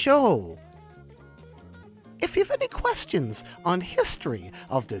radio show. If you have any questions on history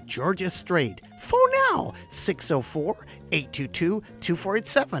of the Georgia Strait, phone now,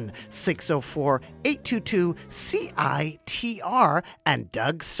 604-822-2487, 604-822-CITR, and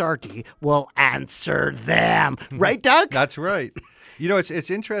Doug Sarti will answer them. Right, Doug? That's right. You know, it's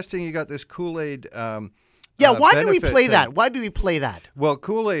interesting you got this Kool-Aid yeah, why do we benefit play thing. that? Why do we play that? Well,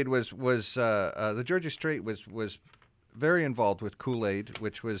 Kool-Aid was the Georgia Strait was very involved with Kool-Aid,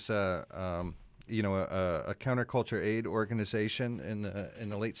 which was a counterculture aid organization in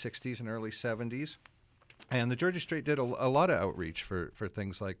the late '60s and early '70s, and the Georgia Strait did a lot of outreach for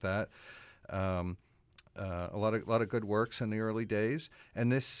things like that. A lot of good works in the early days,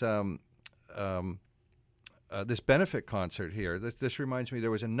 and this benefit concert here. This reminds me,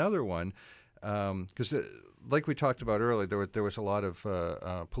 there was another one. Because, like we talked about earlier, there was a lot of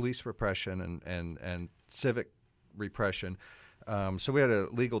police repression and civic repression. So we had a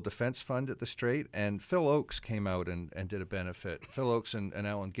legal defense fund at the Strait, and Phil Oakes came out and did a benefit. Phil Oakes and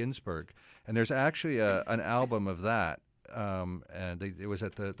Allen Ginsberg. And there's actually an album of that, and it was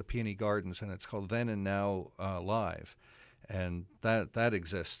at the Peony Gardens, and it's called Then and Now Live. And that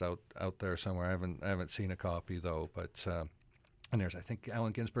exists out there somewhere. I haven't seen a copy, though, but... And there's, I think,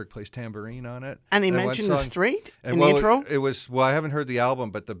 Allen Ginsberg plays tambourine on it. And he mentioned the Strait in the intro? It was, well, I haven't heard the album,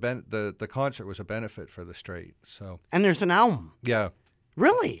 but the concert was a benefit for the Strait. So. And there's an album? Yeah.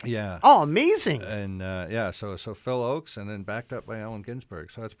 Really? Yeah. Oh, amazing. And, so Phil Oakes and then backed up by Allen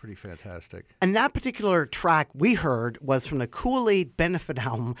Ginsberg. So that's pretty fantastic. And that particular track we heard was from the Kool-Aid benefit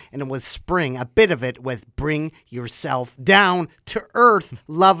album, and it was Spring, a bit of it with Bring Yourself Down to Earth,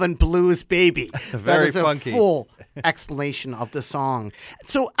 Love and Blues, Baby. Very that is funky. A full explanation of the song.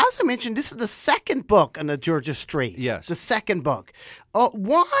 So, as I mentioned, this is the second book on the Georgia Strait. Yes. The second book.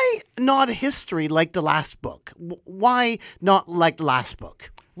 Why not a history like the last book? Why not like the last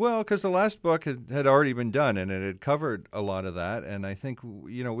book? Well, because the last book had already been done, and it had covered a lot of that. And I think,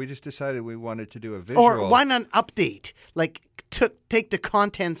 we just decided we wanted to do a visual. Or why not an update? Like, take the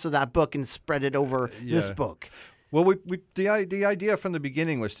contents of that book and spread it over this book. Well, the idea from the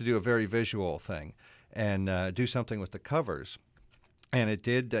beginning was to do a very visual thing and do something with the covers. And it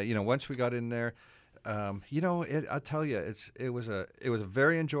did, once we got in there, I'll tell you, it was a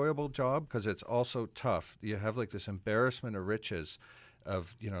very enjoyable job because it's also tough. You have like this embarrassment of riches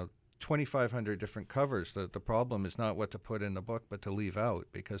of 2,500 different covers. The problem is not what to put in the book, but to leave out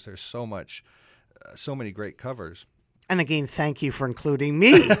because there's so many great covers. And again, thank you for including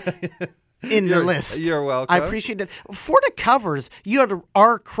me in the list. You're welcome. I appreciate it. For the covers, you had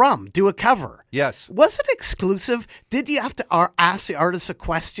R. Crumb do a cover. Yes. Was it exclusive? Did you have to ask the artists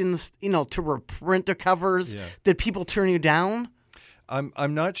questions, to reprint the covers? Yeah. Did people turn you down?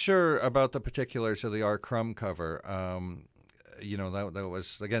 I'm not sure about the particulars of the R. Crumb cover. That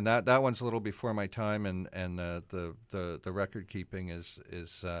was, again, that one's a little before my time, and the record keeping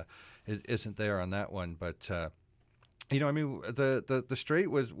isn't there on that one. But the Strait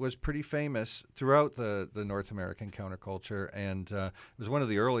was pretty famous throughout the North American counterculture, and it was one of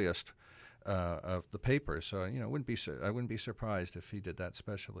the earliest of the papers. So I wouldn't be surprised if he did that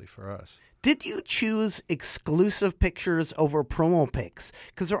specially for us. Did you choose exclusive pictures over promo pics?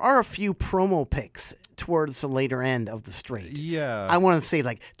 Because there are a few promo pics towards the later end of the Strait. Yeah, I want to say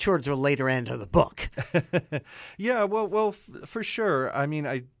like towards the later end of the book. Yeah, well, for sure. I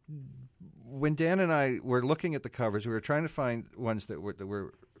mean, when Dan and I were looking at the covers, we were trying to find ones that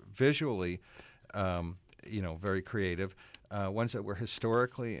were visually, very creative, ones that were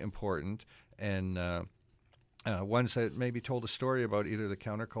historically important, and ones that maybe told a story about either the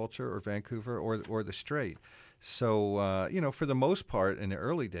counterculture or Vancouver or the straight. So, for the most part, in the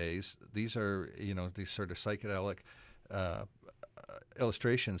early days, these are, these sort of psychedelic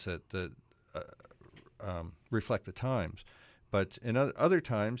illustrations that reflect the times. But in other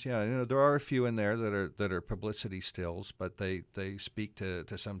times, there are a few in there that are publicity stills, but they speak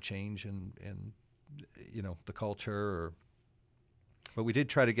to some change in the culture. But we did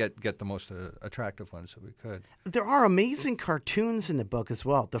try to get the most attractive ones that we could. There are amazing cartoons in the book as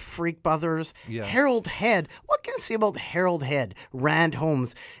well. The Freak Brothers, Yeah. Harold Head. What can I say about Harold Head, Rand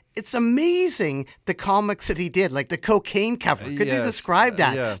Holmes? It's amazing the comics that he did, like the cocaine cover. Could you Yes, describe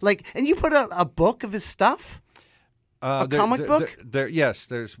that? yeah. And you put out a book of his stuff? Comic book? Yes,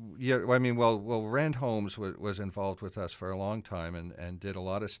 there's. Yeah, well, Rand Holmes was involved with us for a long time and did a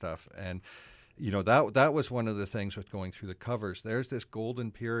lot of stuff, and that was one of the things with going through the covers. There's this golden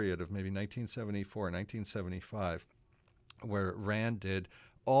period of maybe 1974, 1975, where Rand did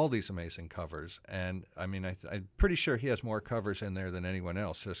all these amazing covers, and I'm pretty sure he has more covers in there than anyone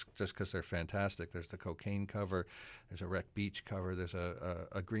else, just because they're fantastic. There's the cocaine cover, there's a Wreck Beach cover, there's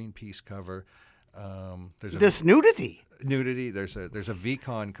a Greenpeace cover. There's nudity. There's a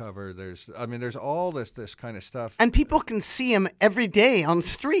VCon cover. There's all this kind of stuff. And people can see him every day on the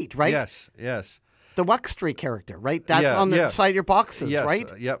street, right? Yes. The Wuxtree character, right? That's on the side of your boxes, yes, right?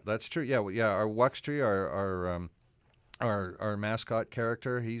 Yep, that's true. Yeah. Our Wuxtree, our mascot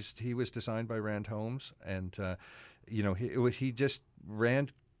character, he was designed by Rand Holmes, and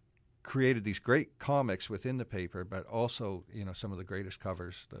Rand created these great comics within the paper, but also some of the greatest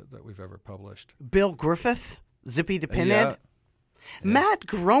covers that we've ever published. Bill Griffith, Zippy the Pinhead. Yeah. Matt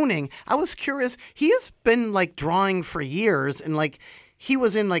Groening, I was curious. He has been drawing for years, and he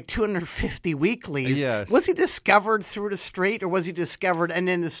was in 250 weeklies. Yes. Was he discovered through the Straight, or was he discovered and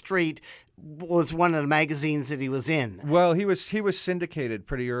then the Straight was one of the magazines that he was in? Well, he was syndicated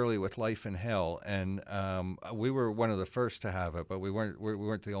pretty early with Life in Hell, and we were one of the first to have it, but we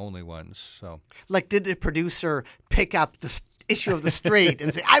weren't the only ones. So, did the producer pick up the issue of the Straight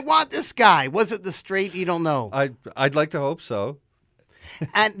and say, "I want this guy"? Was it the Straight? You don't know. I'd like to hope so.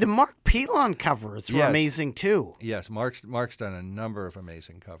 And the Mark Pelon covers were amazing too. Yes, Mark's done a number of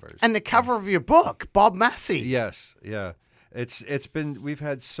amazing covers. And the cover of your book, Bob Massey. Yes, yeah. We've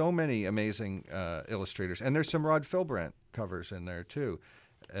had so many amazing illustrators, and there's some Rod Philbrandt covers in there too,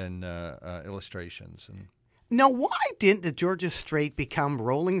 and illustrations. And now, why didn't the Georgia Straight become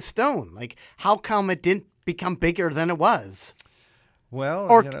Rolling Stone? How come it didn't become bigger than it was? Well,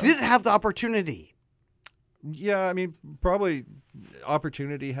 or did it have the opportunity? Yeah, probably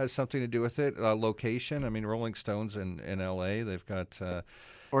opportunity has something to do with it. Location. Rolling Stone's in L.A. They've got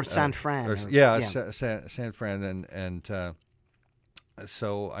or San Fran. San Fran, and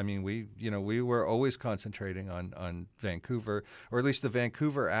so we were always concentrating on Vancouver, or at least the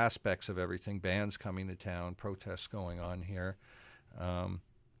Vancouver aspects of everything. Bands coming to town, protests going on here. I'm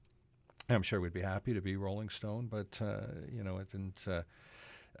sure we'd be happy to be Rolling Stone, but it didn't.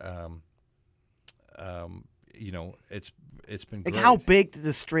 It's been great. How big did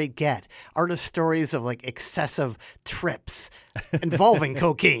the Straight get? Are the stories of excessive trips involving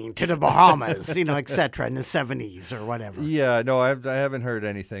cocaine to the Bahamas, etc. in the 70s or whatever? Yeah, no, I haven't heard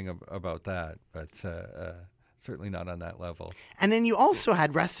anything about that, but certainly not on that level. And then you also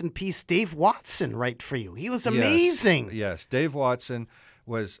had, rest in peace, Dave Watson write for you. He was amazing. Yes, Dave Watson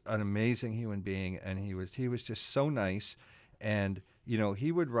was an amazing human being, and he was just so nice. And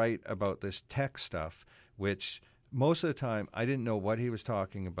he would write about this tech stuff, which most of the time I didn't know what he was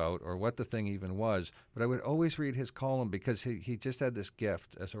talking about or what the thing even was, but I would always read his column because he just had this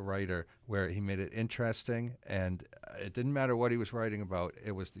gift as a writer where he made it interesting, and it didn't matter what he was writing about.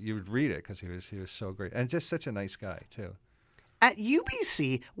 You would read it because he was so great, and just such a nice guy too. At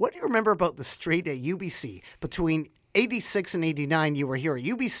UBC, what do you remember about the Straight at UBC? Between 86 and 89, you were here at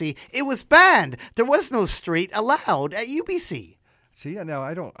UBC. It was banned. There was no Straight allowed at UBC. See, now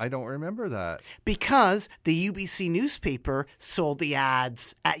I don't remember that. Because the UBC newspaper sold the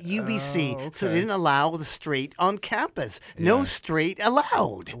ads at UBC, okay. so they didn't allow the Straight on campus. No Straight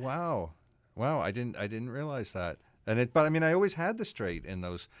allowed. Wow, I didn't realize that. But I always had the Straight in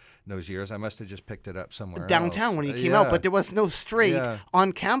those years. I must have just picked it up somewhere downtown else. when you came out, but there was no Straight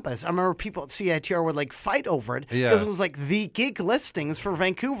on campus. I remember people at CITR would fight over it because it was the gig listings for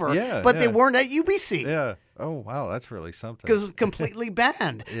Vancouver, but they weren't at UBC. Yeah. Oh wow, that's really something. Because it was completely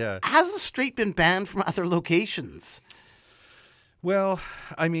banned. Yeah. Has the Straight been banned from other locations? Well,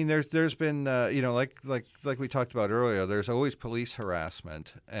 there's been like we talked about earlier. There's always police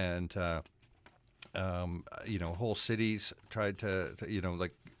harassment, and whole cities tried to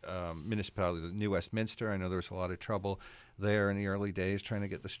like municipality, New Westminster. I know there was a lot of trouble there in the early days trying to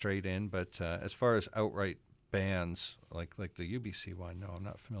get the straight in. But as far as outright bans like the UBC one, no, I'm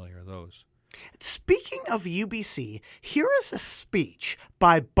not familiar with those. Speaking of UBC, here is a speech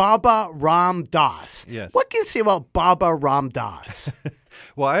by Baba Ram Das. Yes. What can you say about Baba Ram Das?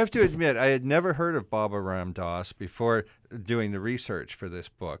 Well, I have to admit, I had never heard of Baba Ram Das before doing the research for this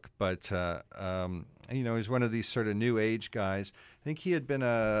book. But, he's one of these sort of new age guys. I think he had been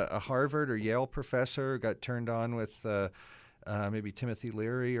a Harvard or Yale professor, got turned on with maybe Timothy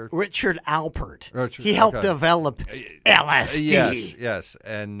Leary or Richard Alpert. Richard, He helped okay. develop LSD. Yes.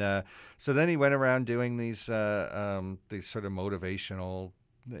 And so then he went around doing these sort of motivational,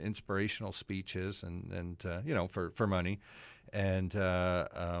 inspirational speeches and for money. And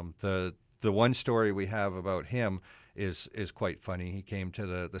the one story we have about him is quite funny. He came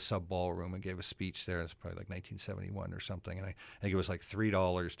to the Sub Ballroom and gave a speech there. It's probably like 1971 or something. And I think it was like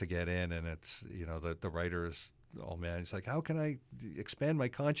 $3 to get in. And it's, the writer is, oh man, he's like, how can I expand my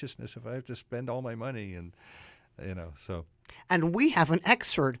consciousness if I have to spend all my money? And, so. And we have an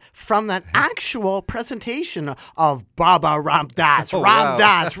excerpt from that actual presentation of Baba Ram Das,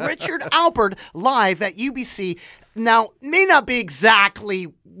 Richard Alpert, live at UBC. Now, may not be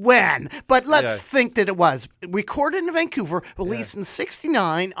exactly when, but let's think that it was. Recorded in Vancouver, released in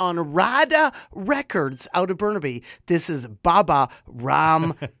 1969 on Rada Records out of Burnaby. This is Baba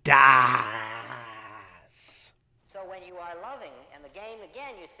Ram Das. So when you are loving, and the game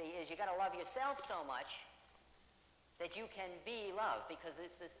again, you see, is you got to love yourself so much that you can be love, because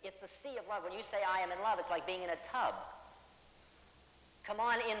it's the sea of love. When you say I am in love, it's like being in a tub. Come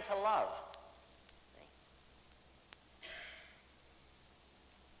on into love.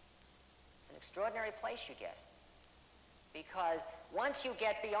 It's an extraordinary place you get, because once you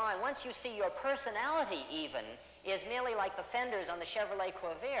get beyond, once you see your personality even is merely like the fenders on the Chevrolet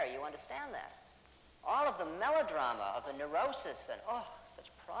Corvair, you understand that. All of the melodrama of the neurosis and,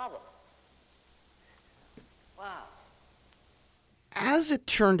 such problem. Wow. As it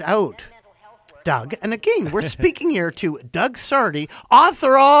turned out, Doug, and again, we're speaking here to Doug Sarti,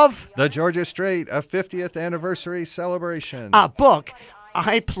 author of The Georgia Strait, a 50th anniversary celebration. A book,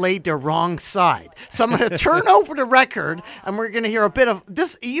 I Played the Wrong Side. So I'm going to turn over the record, and we're going to hear a bit of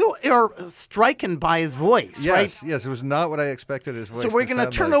this. You are stricken by his voice, right? Yes, it was not what I expected his voice So we're to going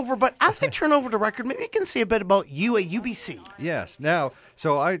to turn like. over, but as I turn over the record, maybe you can say a bit about you at UBC. Yes. Now,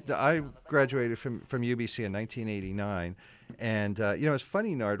 so I graduated from UBC in 1989. And, it's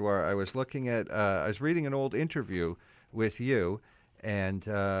funny, Nardwuar, I was reading an old interview with you, and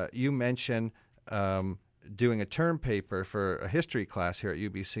you mentioned doing a term paper for a history class here at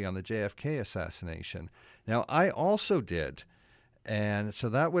UBC on the JFK assassination. Now, I also did, and so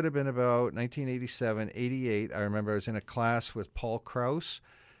that would have been about 1987, 88. I remember I was in a class with Paul Krauss,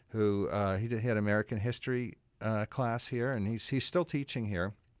 who he had American history class here, and he's still teaching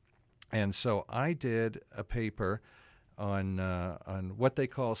here. And so I did a paper on what they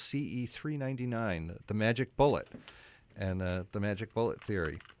call CE 399, the magic bullet, and the magic bullet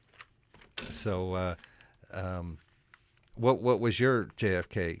theory. So, what was your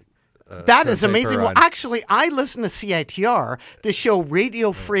JFK? That is amazing. on? Well, actually, I listen to CITR, the show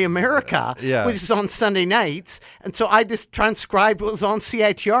Radio Free America, which is on Sunday nights. And so I just transcribed what was on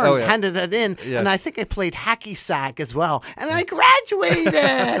CITR and handed it in. Yeah. And I think I played hacky sack as well. And I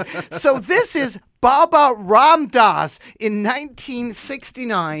graduated. So this is Baba Ram Das in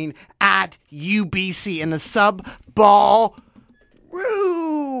 1969 at UBC in the Sub Ball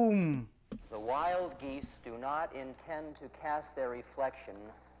Room. The wild geese do not intend to cast their reflection.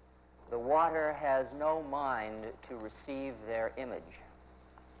 The water has no mind to receive their image.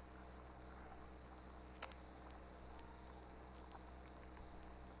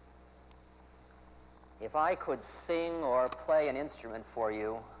 If I could sing or play an instrument for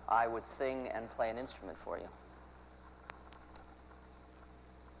you, I would sing and play an instrument for you.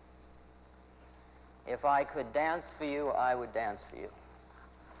 If I could dance for you, I would dance for you.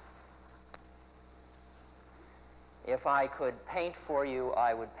 If I could paint for you,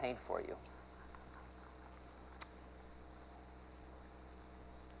 I would paint for you.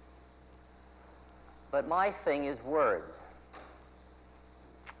 But my thing is words.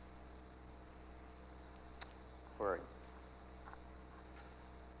 Words.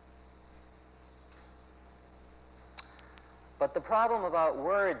 But the problem about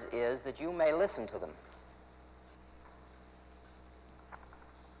words is that you may listen to them.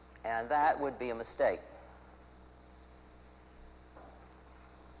 And that would be a mistake.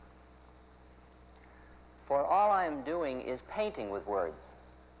 For all I'm doing is painting with words.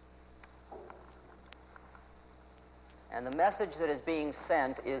 And the message that is being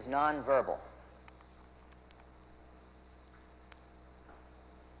sent is nonverbal.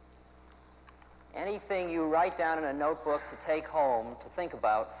 Anything you write down in a notebook to take home, to think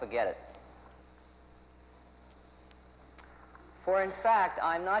about, forget it. For in fact,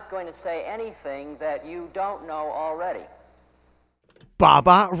 I'm not going to say anything that you don't know already.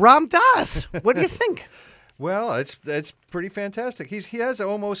 Baba Ram Das. What do you think? Well, it's pretty fantastic. He has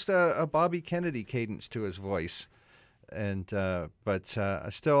almost a Bobby Kennedy cadence to his voice, and but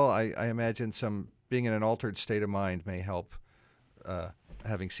still, I imagine some being in an altered state of mind may help.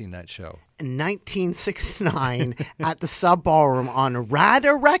 Having seen that show. In 1969 at the Sub Ballroom on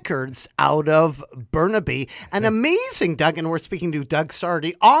Rada Records out of Burnaby. An amazing, Doug, and we're speaking to Doug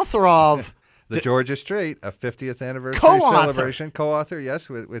Sarti, author of... The Georgia Strait, a 50th anniversary Co-author. celebration. Co-author, yes,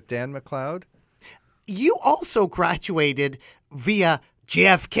 with Dan McLeod. You also graduated via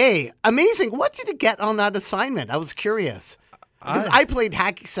JFK. Amazing. What did you get on that assignment? I was curious. Because I played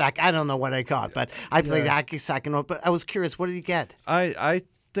hacky sack. I don't know what I got, but I played hacky sack. But I was curious. What did you get? I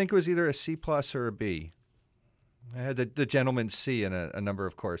think it was either a C+ or a B. I had the gentleman's C in a number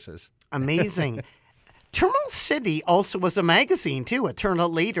of courses. Amazing. Terminal City also was a magazine, too. It turned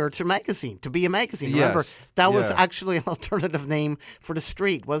out later to be a magazine. Yes. Remember, that was actually an alternative name for the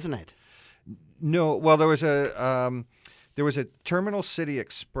street, wasn't it? No, well, there was a Terminal City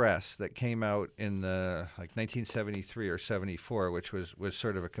Express that came out in the 1973 or 74, which was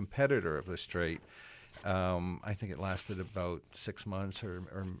sort of a competitor of the Strait. I think it lasted about 6 months or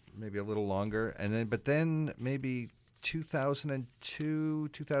maybe a little longer, but then maybe 2002,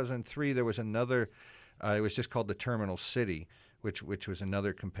 2003, there was another. It was just called the Terminal City, which was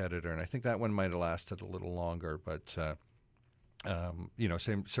another competitor, and I think that one might have lasted a little longer, but.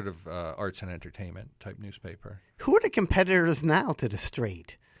 Same sort of arts and entertainment type newspaper. Who are the competitors now to the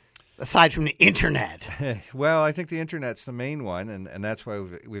Strait, aside from the internet? Well, I think the internet's the main one, and that's why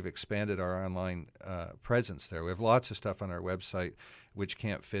we've expanded our online presence there. We have lots of stuff on our website which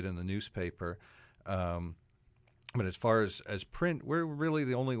can't fit in the newspaper. But as far as print, we're really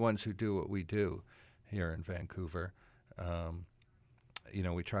the only ones who do what we do here in Vancouver.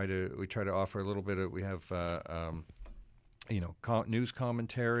 We try to offer a little bit of. We have. News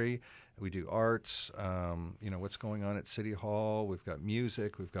commentary. We do arts. What's going on at City Hall. We've got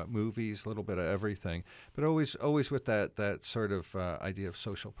music. We've got movies. A little bit of everything, but always with that sort of idea of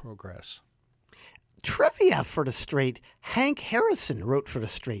social progress. Trivia for the Strait. Hank Harrison wrote for the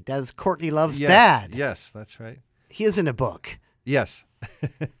Strait. That is Courtney Love's dad. Yes, that's right. He is in a book. Yes.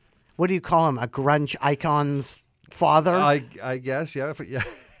 What do you call him? A grunge icon's father? I guess, yeah.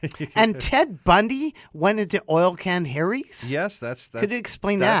 And Ted Bundy went into Oil Can Harry's? Yes, that's Could you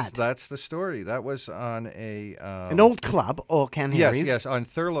explain that? That's the story. That was on an old club, Oil Can Harry's. Yes, on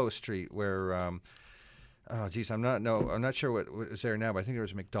Thurlow Street, where I'm not sure what is there now, but I think there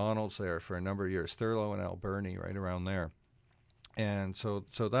was a McDonald's there for a number of years. Thurlow and Alberni, right around there. And so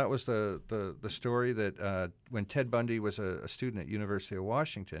that was the story that when Ted Bundy was a student at University of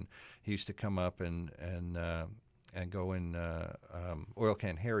Washington, he used to come up and go in Oil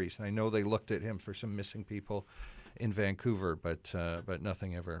Can Harry's. And I know they looked at him for some missing people in Vancouver, but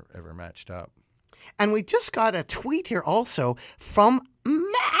nothing ever matched up. And we just got a tweet here also from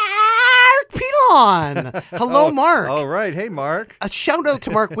Mark Pilon. Hello, Mark. All right. Hey, Mark. A shout out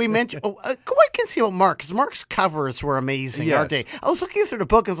to Mark. We mentioned, go ahead and see about Mark, because Mark's covers were amazing, aren't they? I was looking through the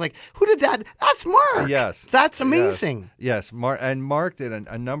book and was like, who did that? That's Mark. Yes. That's amazing. Yes. Mark did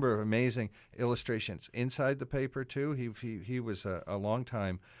a number of amazing illustrations inside the paper, too. He was a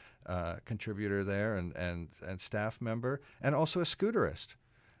long-time contributor there and staff member, and also a scooterist.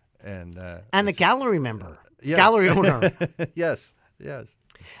 And a gallery member. Yeah. Gallery owner. Yes.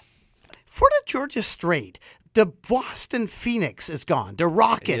 For the Georgia Strait, the Boston Phoenix is gone. The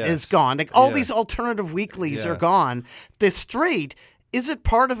Rocket is gone. Like all these alternative weeklies are gone. The Strait, is it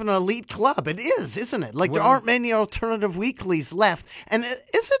part of an elite club? It is, isn't it? Like there aren't many alternative weeklies left. And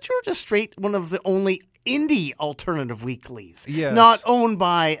is the Georgia Strait one of the only indie alternative weeklies? Yes. Not owned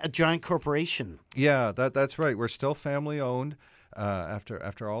by a giant corporation. Yeah, that's right. We're still family owned.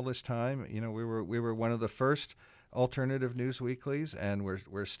 After all this time, we were one of the first alternative news weeklies, and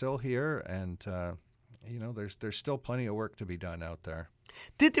we're still here, and there's still plenty of work to be done out there.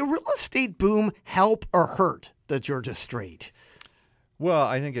 Did the real estate boom help or hurt the Georgia Strait? Well,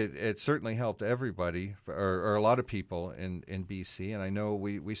 I think it certainly helped everybody, or a lot of people in BC, and I know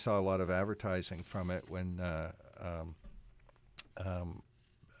we saw a lot of advertising from it when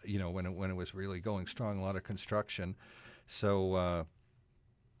when it was really going strong, a lot of construction. So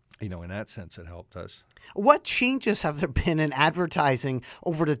in that sense, it helped us. What changes have there been in advertising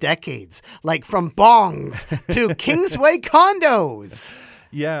over the decades? Like from bongs to Kingsway condos?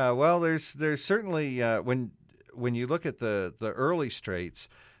 Yeah, well, there's certainly when you look at the early straights,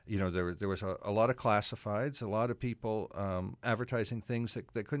 there was a lot of classifieds, a lot of people advertising things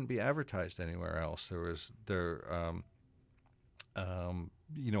that couldn't be advertised anywhere else. A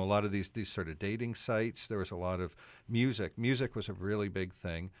lot of these sort of dating sites. There was a lot of music. Music was a really big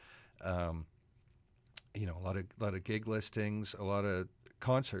thing. A lot of gig listings, a lot of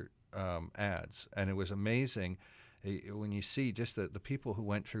concert ads, and it was amazing when you see just the people who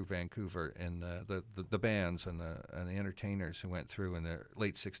went through Vancouver and the bands and the entertainers who went through in the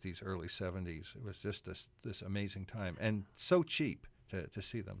late '60s, early '70s. It was just this amazing time, and so cheap to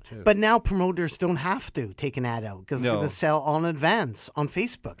see them too. But now promoters don't have to take an ad out because they're going to sell on advance on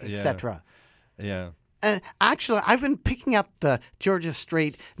Facebook, etc. Yeah. Actually, I've been picking up the Georgia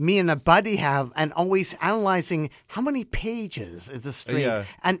Strait me and a buddy have and always analyzing how many pages is the Strait. Yeah.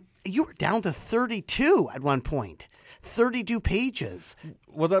 And you were down to 32 at one point. 32 pages.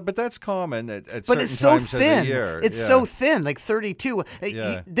 Well, but that's common at but certain it's so times thin. of the year. It's so thin, like 32.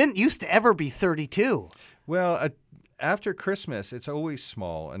 Yeah. It didn't used to ever be 32. Well, after Christmas, it's always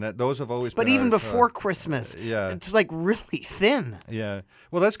small, and those have always been. But even our before Christmas, it's like really thin. Yeah.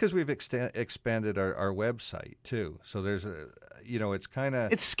 Well, that's because we've expanded our website too. So there's it's kind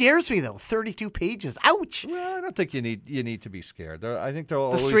of. It scares me though. 32 pages. Ouch. Well, I don't think you need to be scared. I think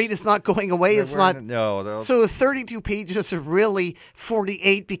they'll the always. Strait is not going away. It's not. No. So 32 pages are really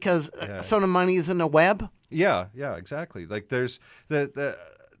 48 because some of the money is in the web. Yeah, exactly. Like there's the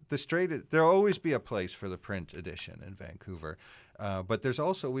Strait. There'll always be a place for the print edition in Vancouver, but there's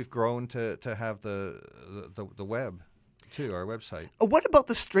also we've grown to have the web too, our website. What about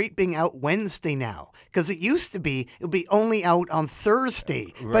the Strait being out Wednesday now? Because it used to be it would be only out on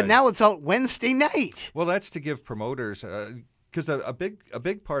Thursday, but now it's out Wednesday night. Well, that's to give promoters. Because a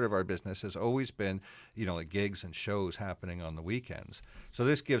big part of our business has always been, like gigs and shows happening on the weekends. So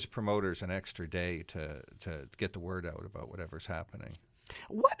this gives promoters an extra day to get the word out about whatever's happening.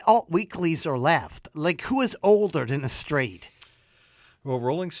 What alt weeklies are left? Like, who is older than the Strait? Well,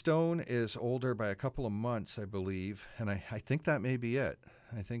 Rolling Stone is older by a couple of months, I believe, and I think that may be it.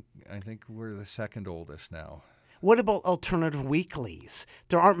 I think we're the second oldest now. What about alternative weeklies?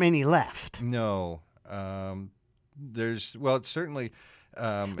 There aren't many left. No. It's certainly.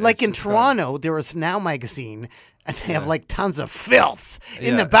 Like in Toronto, there is Now magazine, and they have like tons of filth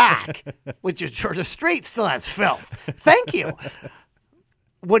in the back, which is Georgia Strait still has filth. Thank you.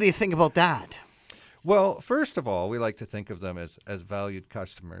 What do you think about that? Well, first of all, we like to think of them as valued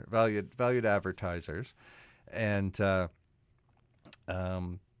valued advertisers, and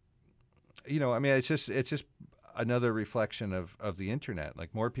it's just another reflection of the internet.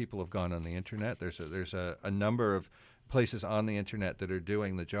 Like more people have gone on the internet. There's a number of places on the internet that are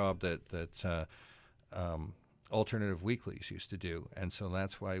doing the job that alternative weeklies used to do, and so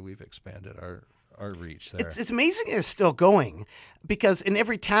that's why we've expanded our reach there. It's amazing they're still going because in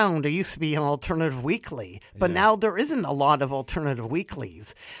every town there used to be an alternative weekly, but now there isn't a lot of alternative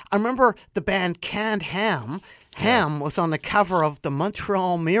weeklies. I remember the band Canned Ham. Ham was on the cover of the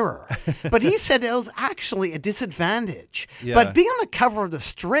Montreal Mirror, but he said it was actually a disadvantage. Yeah. But being on the cover of the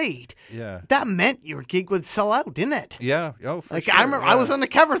Strait, that meant your gig would sell out, didn't it? Yeah. Oh, for sure. I remember I was on the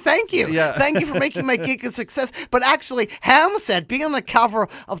cover. Thank you. Yeah. Thank you for making my gig a success. But actually, Ham said being on the cover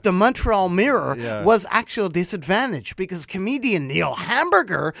of the Montreal Mirror was actually a disadvantage because comedian Neil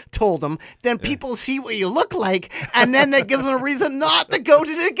Hamburger told him, then people see what you look like, and then that gives them a reason not to go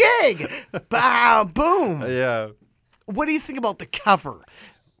to the gig. Bam, boom. Yeah. What do you think about the cover?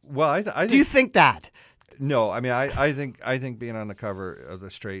 Well, I think, do you think that? No, I mean, I think being on the cover of the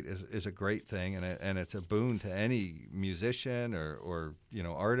Strait is a great thing, and it's a boon to any musician or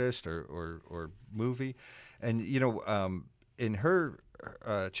artist or movie, and in her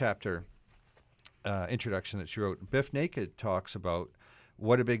chapter introduction that she wrote, Biff Naked talks about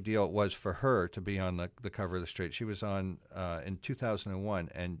what a big deal it was for her to be on the cover of the Strait. She was on in 2001,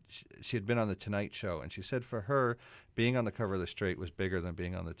 and she had been on the Tonight Show, and she said for her, being on the cover of the Strait was bigger than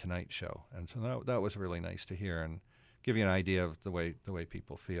being on the Tonight Show, and so that was really nice to hear and give you an idea of the way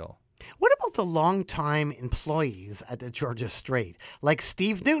people feel. What about the longtime employees at the Georgia Strait, like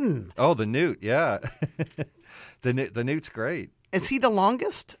Steve Newton? Oh, the Newt, yeah, the Newt's great. Is he the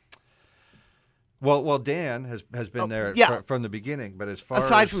longest? Well, Dan has been there from the beginning, but as far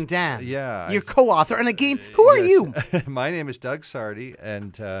aside from Dan, your co-author. And again, who are you? My name is Doug Sarti,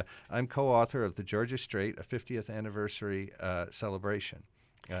 and I'm co-author of the Georgia Strait, a 50th anniversary celebration,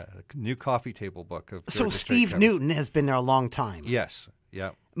 a new coffee table book of. So Georgia Steve Strait Newton has been there a long time. Yes,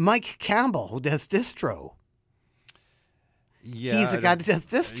 Yeah. Mike Campbell, who does distro. Yeah. He's a guy that does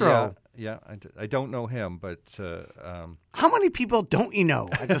distro. Yeah. I don't know him, but How many people don't you know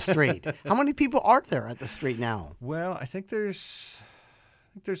at the Straight? How many people are there at the Straight now? well, I think there's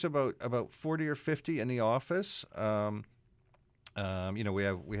about 40 or 50 in the office. We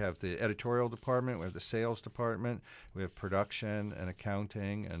have the editorial department, we have the sales department, we have production and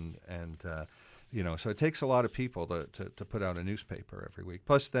accounting, and so it takes a lot of people to put out a newspaper every week.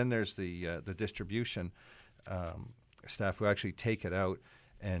 Plus, then there's the distribution staff who actually take it out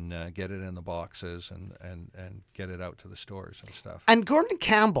and get it in the boxes and get it out to the stores and stuff. And Gordon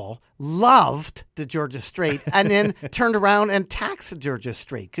Campbell loved the Georgia Straight and then turned around and taxed the Georgia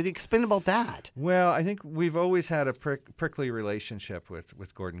Straight. Could you explain about that? Well, I think we've always had a prickly relationship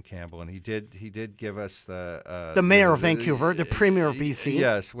with Gordon Campbell, and he did give us the mayor of Vancouver, the premier of BC.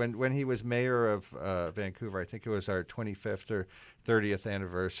 Yes, when he was mayor of Vancouver, I think it was our 25th or 30th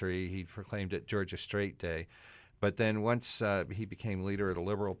anniversary. He proclaimed it Georgia Straight Day. But then once he became leader of the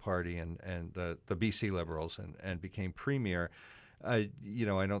Liberal Party and the BC Liberals and became premier, I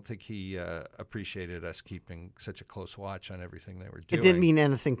don't think he appreciated us keeping such a close watch on everything they were doing. It didn't mean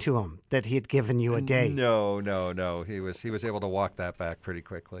anything to him that he had given you a day. No. He was able to walk that back pretty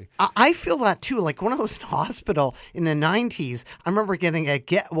quickly. I feel that too. Like when I was in hospital in the 90s, I remember getting a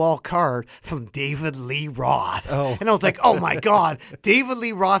get well card from David Lee Roth. Oh. And I was like, oh my God, David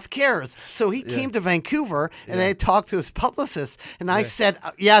Lee Roth cares. So he came to Vancouver and I talked to his publicist and I said,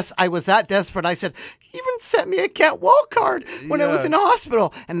 yes, I was that desperate. I said, he even sent me a get well card when I was in the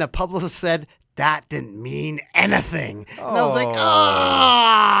hospital. And the publicist said, that didn't mean anything. And I was like,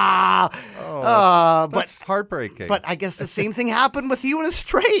 That's heartbreaking. But I guess the same thing happened with you and a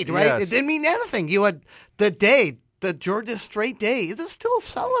Straight, right? Yes. It didn't mean anything. You had the Georgia Straight Day. It is still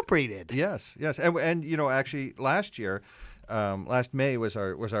celebrated. Yes. And actually last year, last May was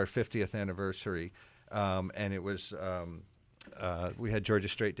our 50th anniversary. And it was we had Georgia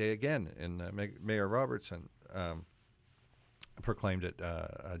Straight Day again, and Mayor Robertson proclaimed it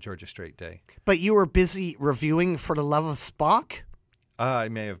Georgia Straight Day. But you were busy reviewing For the Love of Spock? I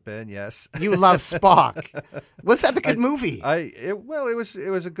may have been, yes. You love Spock. Was that a good movie? It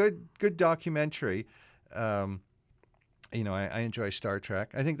was a good documentary. I enjoy Star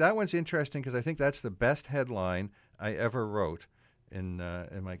Trek. I think that one's interesting because I think that's the best headline I ever wrote in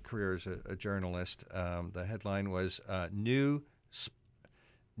my career as a journalist. The headline was New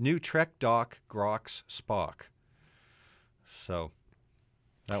Trek Doc Groks Spock. So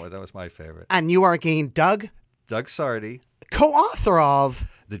that was my favorite. And you are again Doug Sarti, co-author of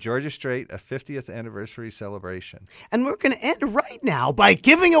The Georgia Straight, a 50th anniversary celebration. And we're going to end right now by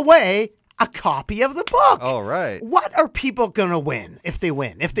giving away a copy of the book. All right. What are people going to win if they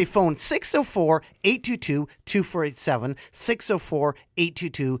win? If they phone 604-822-2487,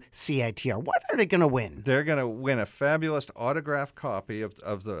 604-822-CITR. What are they going to win? They're going to win a fabulous autographed copy of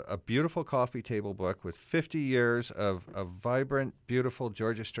a beautiful coffee table book with 50 years of vibrant, beautiful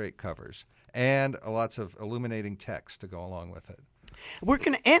Georgia Straight covers and lots of illuminating text to go along with it. We're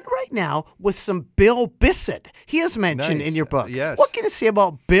going to end right now with some Bill Bissett. He is mentioned in your book. Yes. What can you say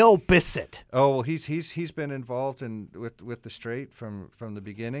about Bill Bissett? Oh, well, he's been involved with the Straight from the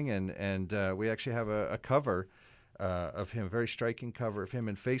beginning, and we actually have a cover of him, a very striking cover of him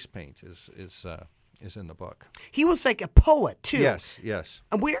in face paint is in the book. He was like a poet too. Yes.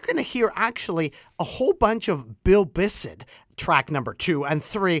 And we're going to hear actually a whole bunch of Bill Bissett, track number 2 and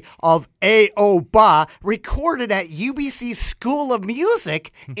 3 of A.O. Ba, recorded at UBC School of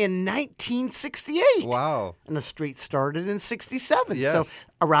Music in 1968. Wow. And the Straight started in 67. Yes. So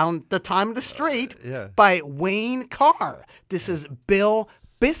around the time of the Straight yeah. by Wayne Carr. This is Bill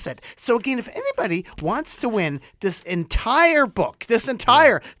Bissett. So again, if anybody wants to win this entire book, this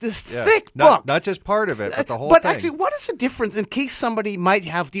thick book. Not just part of it, but the whole but thing. But actually, what is the difference, in case somebody might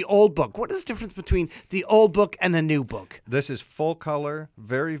have the old book, what is the difference between the old book and the new book? This is full color,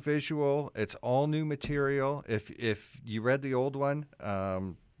 very visual. It's all new material. If you read the old one, I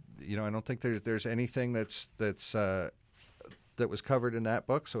don't think there's anything that was covered in that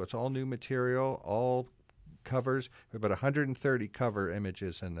book. So it's all new material, all covers. We have about 130 cover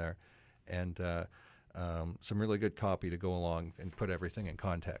images in there, and some really good copy to go along and put everything in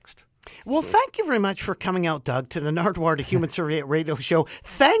context. Well, thank you very much for coming out, Doug, to the Nardwuar, the Human Serviette Radio Show.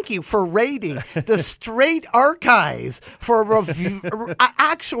 Thank you for raiding the Straight Archives for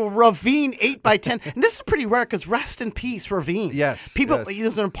actual Ravine 8x10. And this is pretty rare because rest in peace, Ravine. Yes. He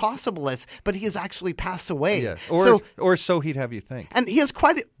is an impossibilist, but he has actually passed away. Yes. Or so he'd have you think. And he has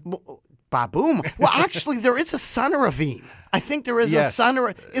quite Ba-boom. Well, actually, there is a sun ravine. I think there is Yes. a sun.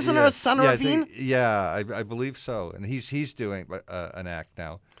 Isn't there a sun I ravine? think- I believe so. And he's doing an act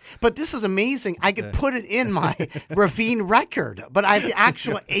now. But this is amazing. I could put it in my ravine record, but I have the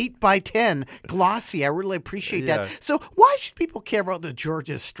actual 8x10 glossy. I really appreciate Yeah. that. So why should people care about the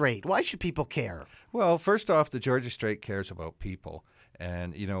Georgia Strait? Why should people care? Well, first off, the Georgia Strait cares about people.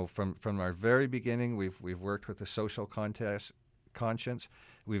 And, from our very beginning, we've worked with the social conscience.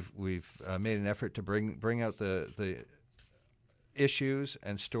 We've made an effort to bring out the issues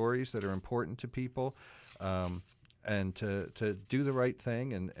and stories that are important to people, and to do the right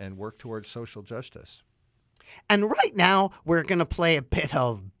thing and work towards social justice. And right now, we're going to play a bit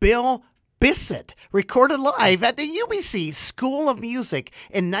of Bill Bissett, recorded live at the UBC School of Music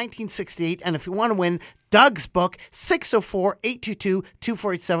in 1968. And if you want to win Doug's book,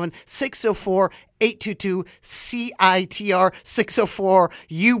 604-822-2487, 604-822-CITR,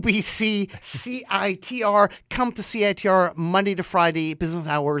 604-UBC-CITR. Come to CITR Monday to Friday, business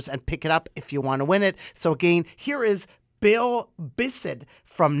hours, and pick it up if you want to win it. So again, here is Bill Bissett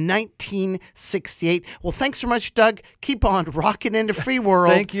from 1968. Well, thanks so much, Doug. Keep on rocking in the free world.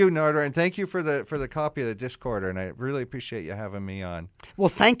 Thank you, Nardwuar, and thank you for the copy of the Discorder, and I really appreciate you having me on. Well,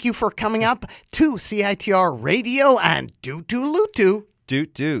 thank you for coming up to CITR Radio and Doot Lutu.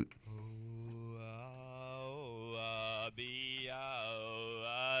 Doot doot.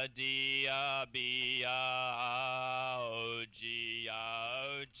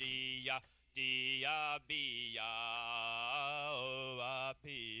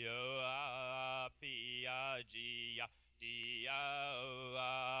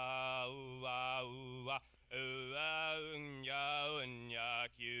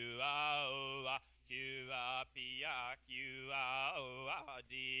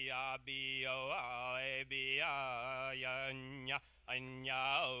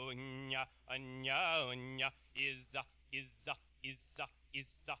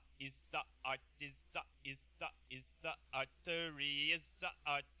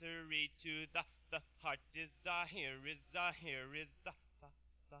 Artery to the heart is here is the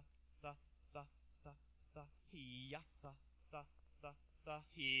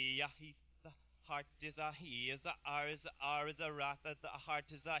he the heart is he is R is a rat the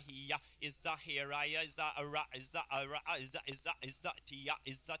heart is he is the here I is a ra is the tia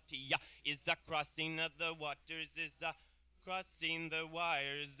is the crossing of the waters is the crossing the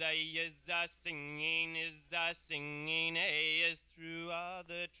wires, A is the singing, A is through all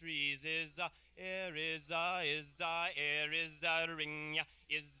the trees, is the air, is the air, is the ring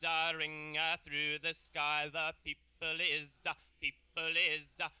through the sky, the people is the people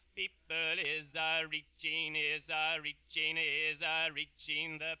is the people is reaching, the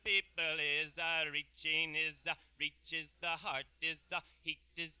people is reaching, reaches the heart, is the heat,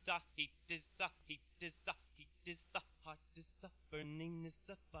 is the heat, is the heat, is the heat, is the heart, is the burning, is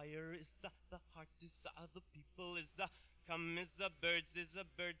the fire, is the heart, is the people, is the come, is the birds, is the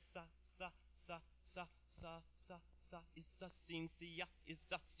birds, is the seen, see ya, is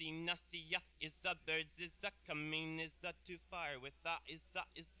the seen, see ya, is the birds, is the coming, is the to fire with the, is the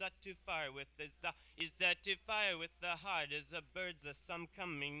to fire with, is the to fire with the heart, is the birds, is some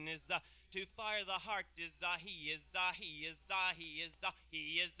coming, is the to fire the heart, is the he, is the he, is the he, is the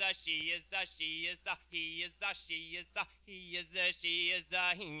he, is the she, is the she, is the he, is the she, is the he, is the she, is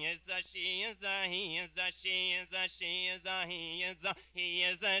the he, is the she, is the he, is the she, is the she, is the he, is the he,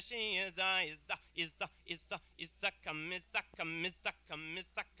 is the she, is the come, is the come, is the come, is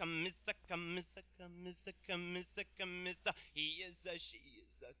the come, is the come, is the come, is the come, is the come, is the he, is the she,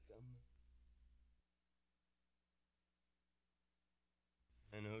 is the come.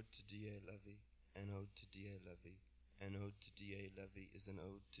 An ode to D.A. Levy, an ode to D.A. Levy, an ode to D.A. Levy is an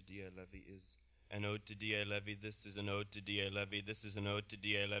ode to D.A. Levy is an ode to D.A. Levy, this is an ode to D.A. Levy, this is an ode to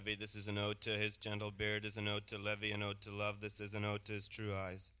D.A. Levy, this is an ode to his gentle beard, is an ode to Levy, an ode to love, this is an ode to his true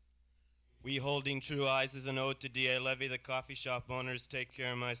eyes. We holding true eyes is an ode to D.A. Levy, the coffee shop owners, take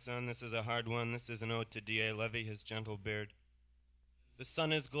care, my son, this is a hard one, this is an ode to D.A. Levy, his gentle beard. The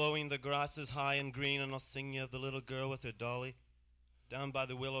sun is glowing, the grass is high and green, and I'll sing you of the little girl with her dolly. Down by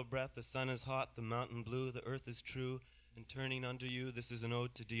the willow breath, the sun is hot, the mountain blue, the earth is true, and turning under you, this is an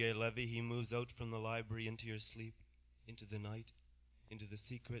ode to D.A. Levy. He moves out from the library into your sleep, into the night, into the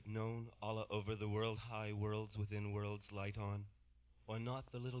secret known all over the world, high worlds within worlds, light on. Or not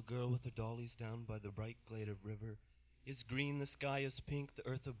the little girl with her dollies down by the bright glade of river, is green, the sky is pink, the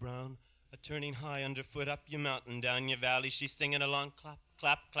earth of brown, a turning high underfoot, up your mountain, down your valley, she's singing along, clap,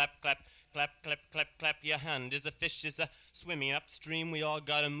 clap, clap, clap. Clap, clap, clap, clap your hand. Is a fish, is a swimming upstream. We all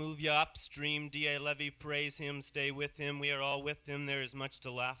gotta move you upstream. D.A. Levy, praise him, stay with him. We are all with him. There is much to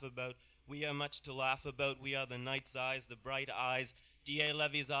laugh about. We are much to laugh about. We are the night's eyes, the bright eyes. D.A.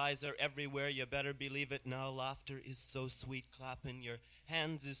 Levy's eyes are everywhere, you better believe it now. Laughter is so sweet, clapping your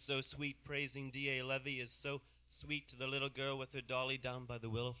hands is so sweet. Praising D.A. Levy is so sweet to the little girl with her dolly down by the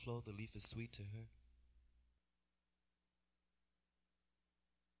willow flow. The leaf is sweet to her.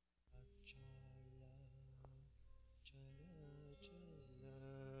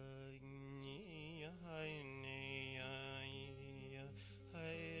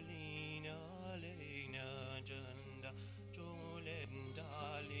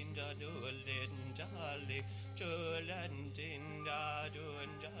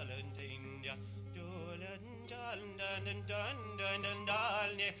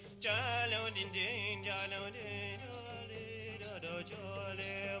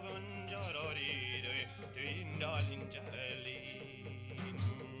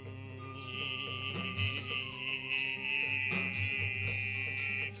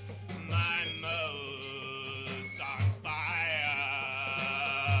 My mouth's on fire.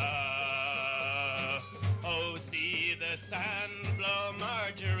 Oh, see the sun blow,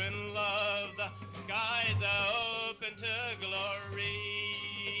 margarine love. The skies are open to glory.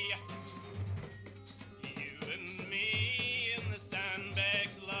 You and me in the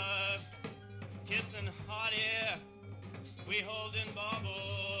sandbags, love, kissing hot air. We holding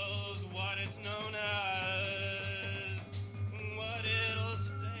baubles, what it's known as. What it'll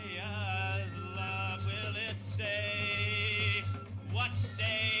stay as, love, will it stay? What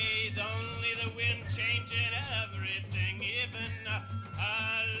stays? Only the wind changing everything, even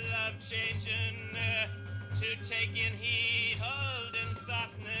our love changing to taking heat, holding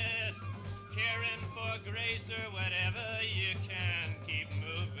softness, caring for grace or whatever you can. Keep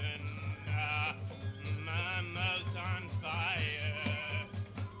moving. My mouth's on fire.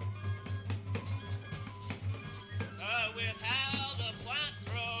 With how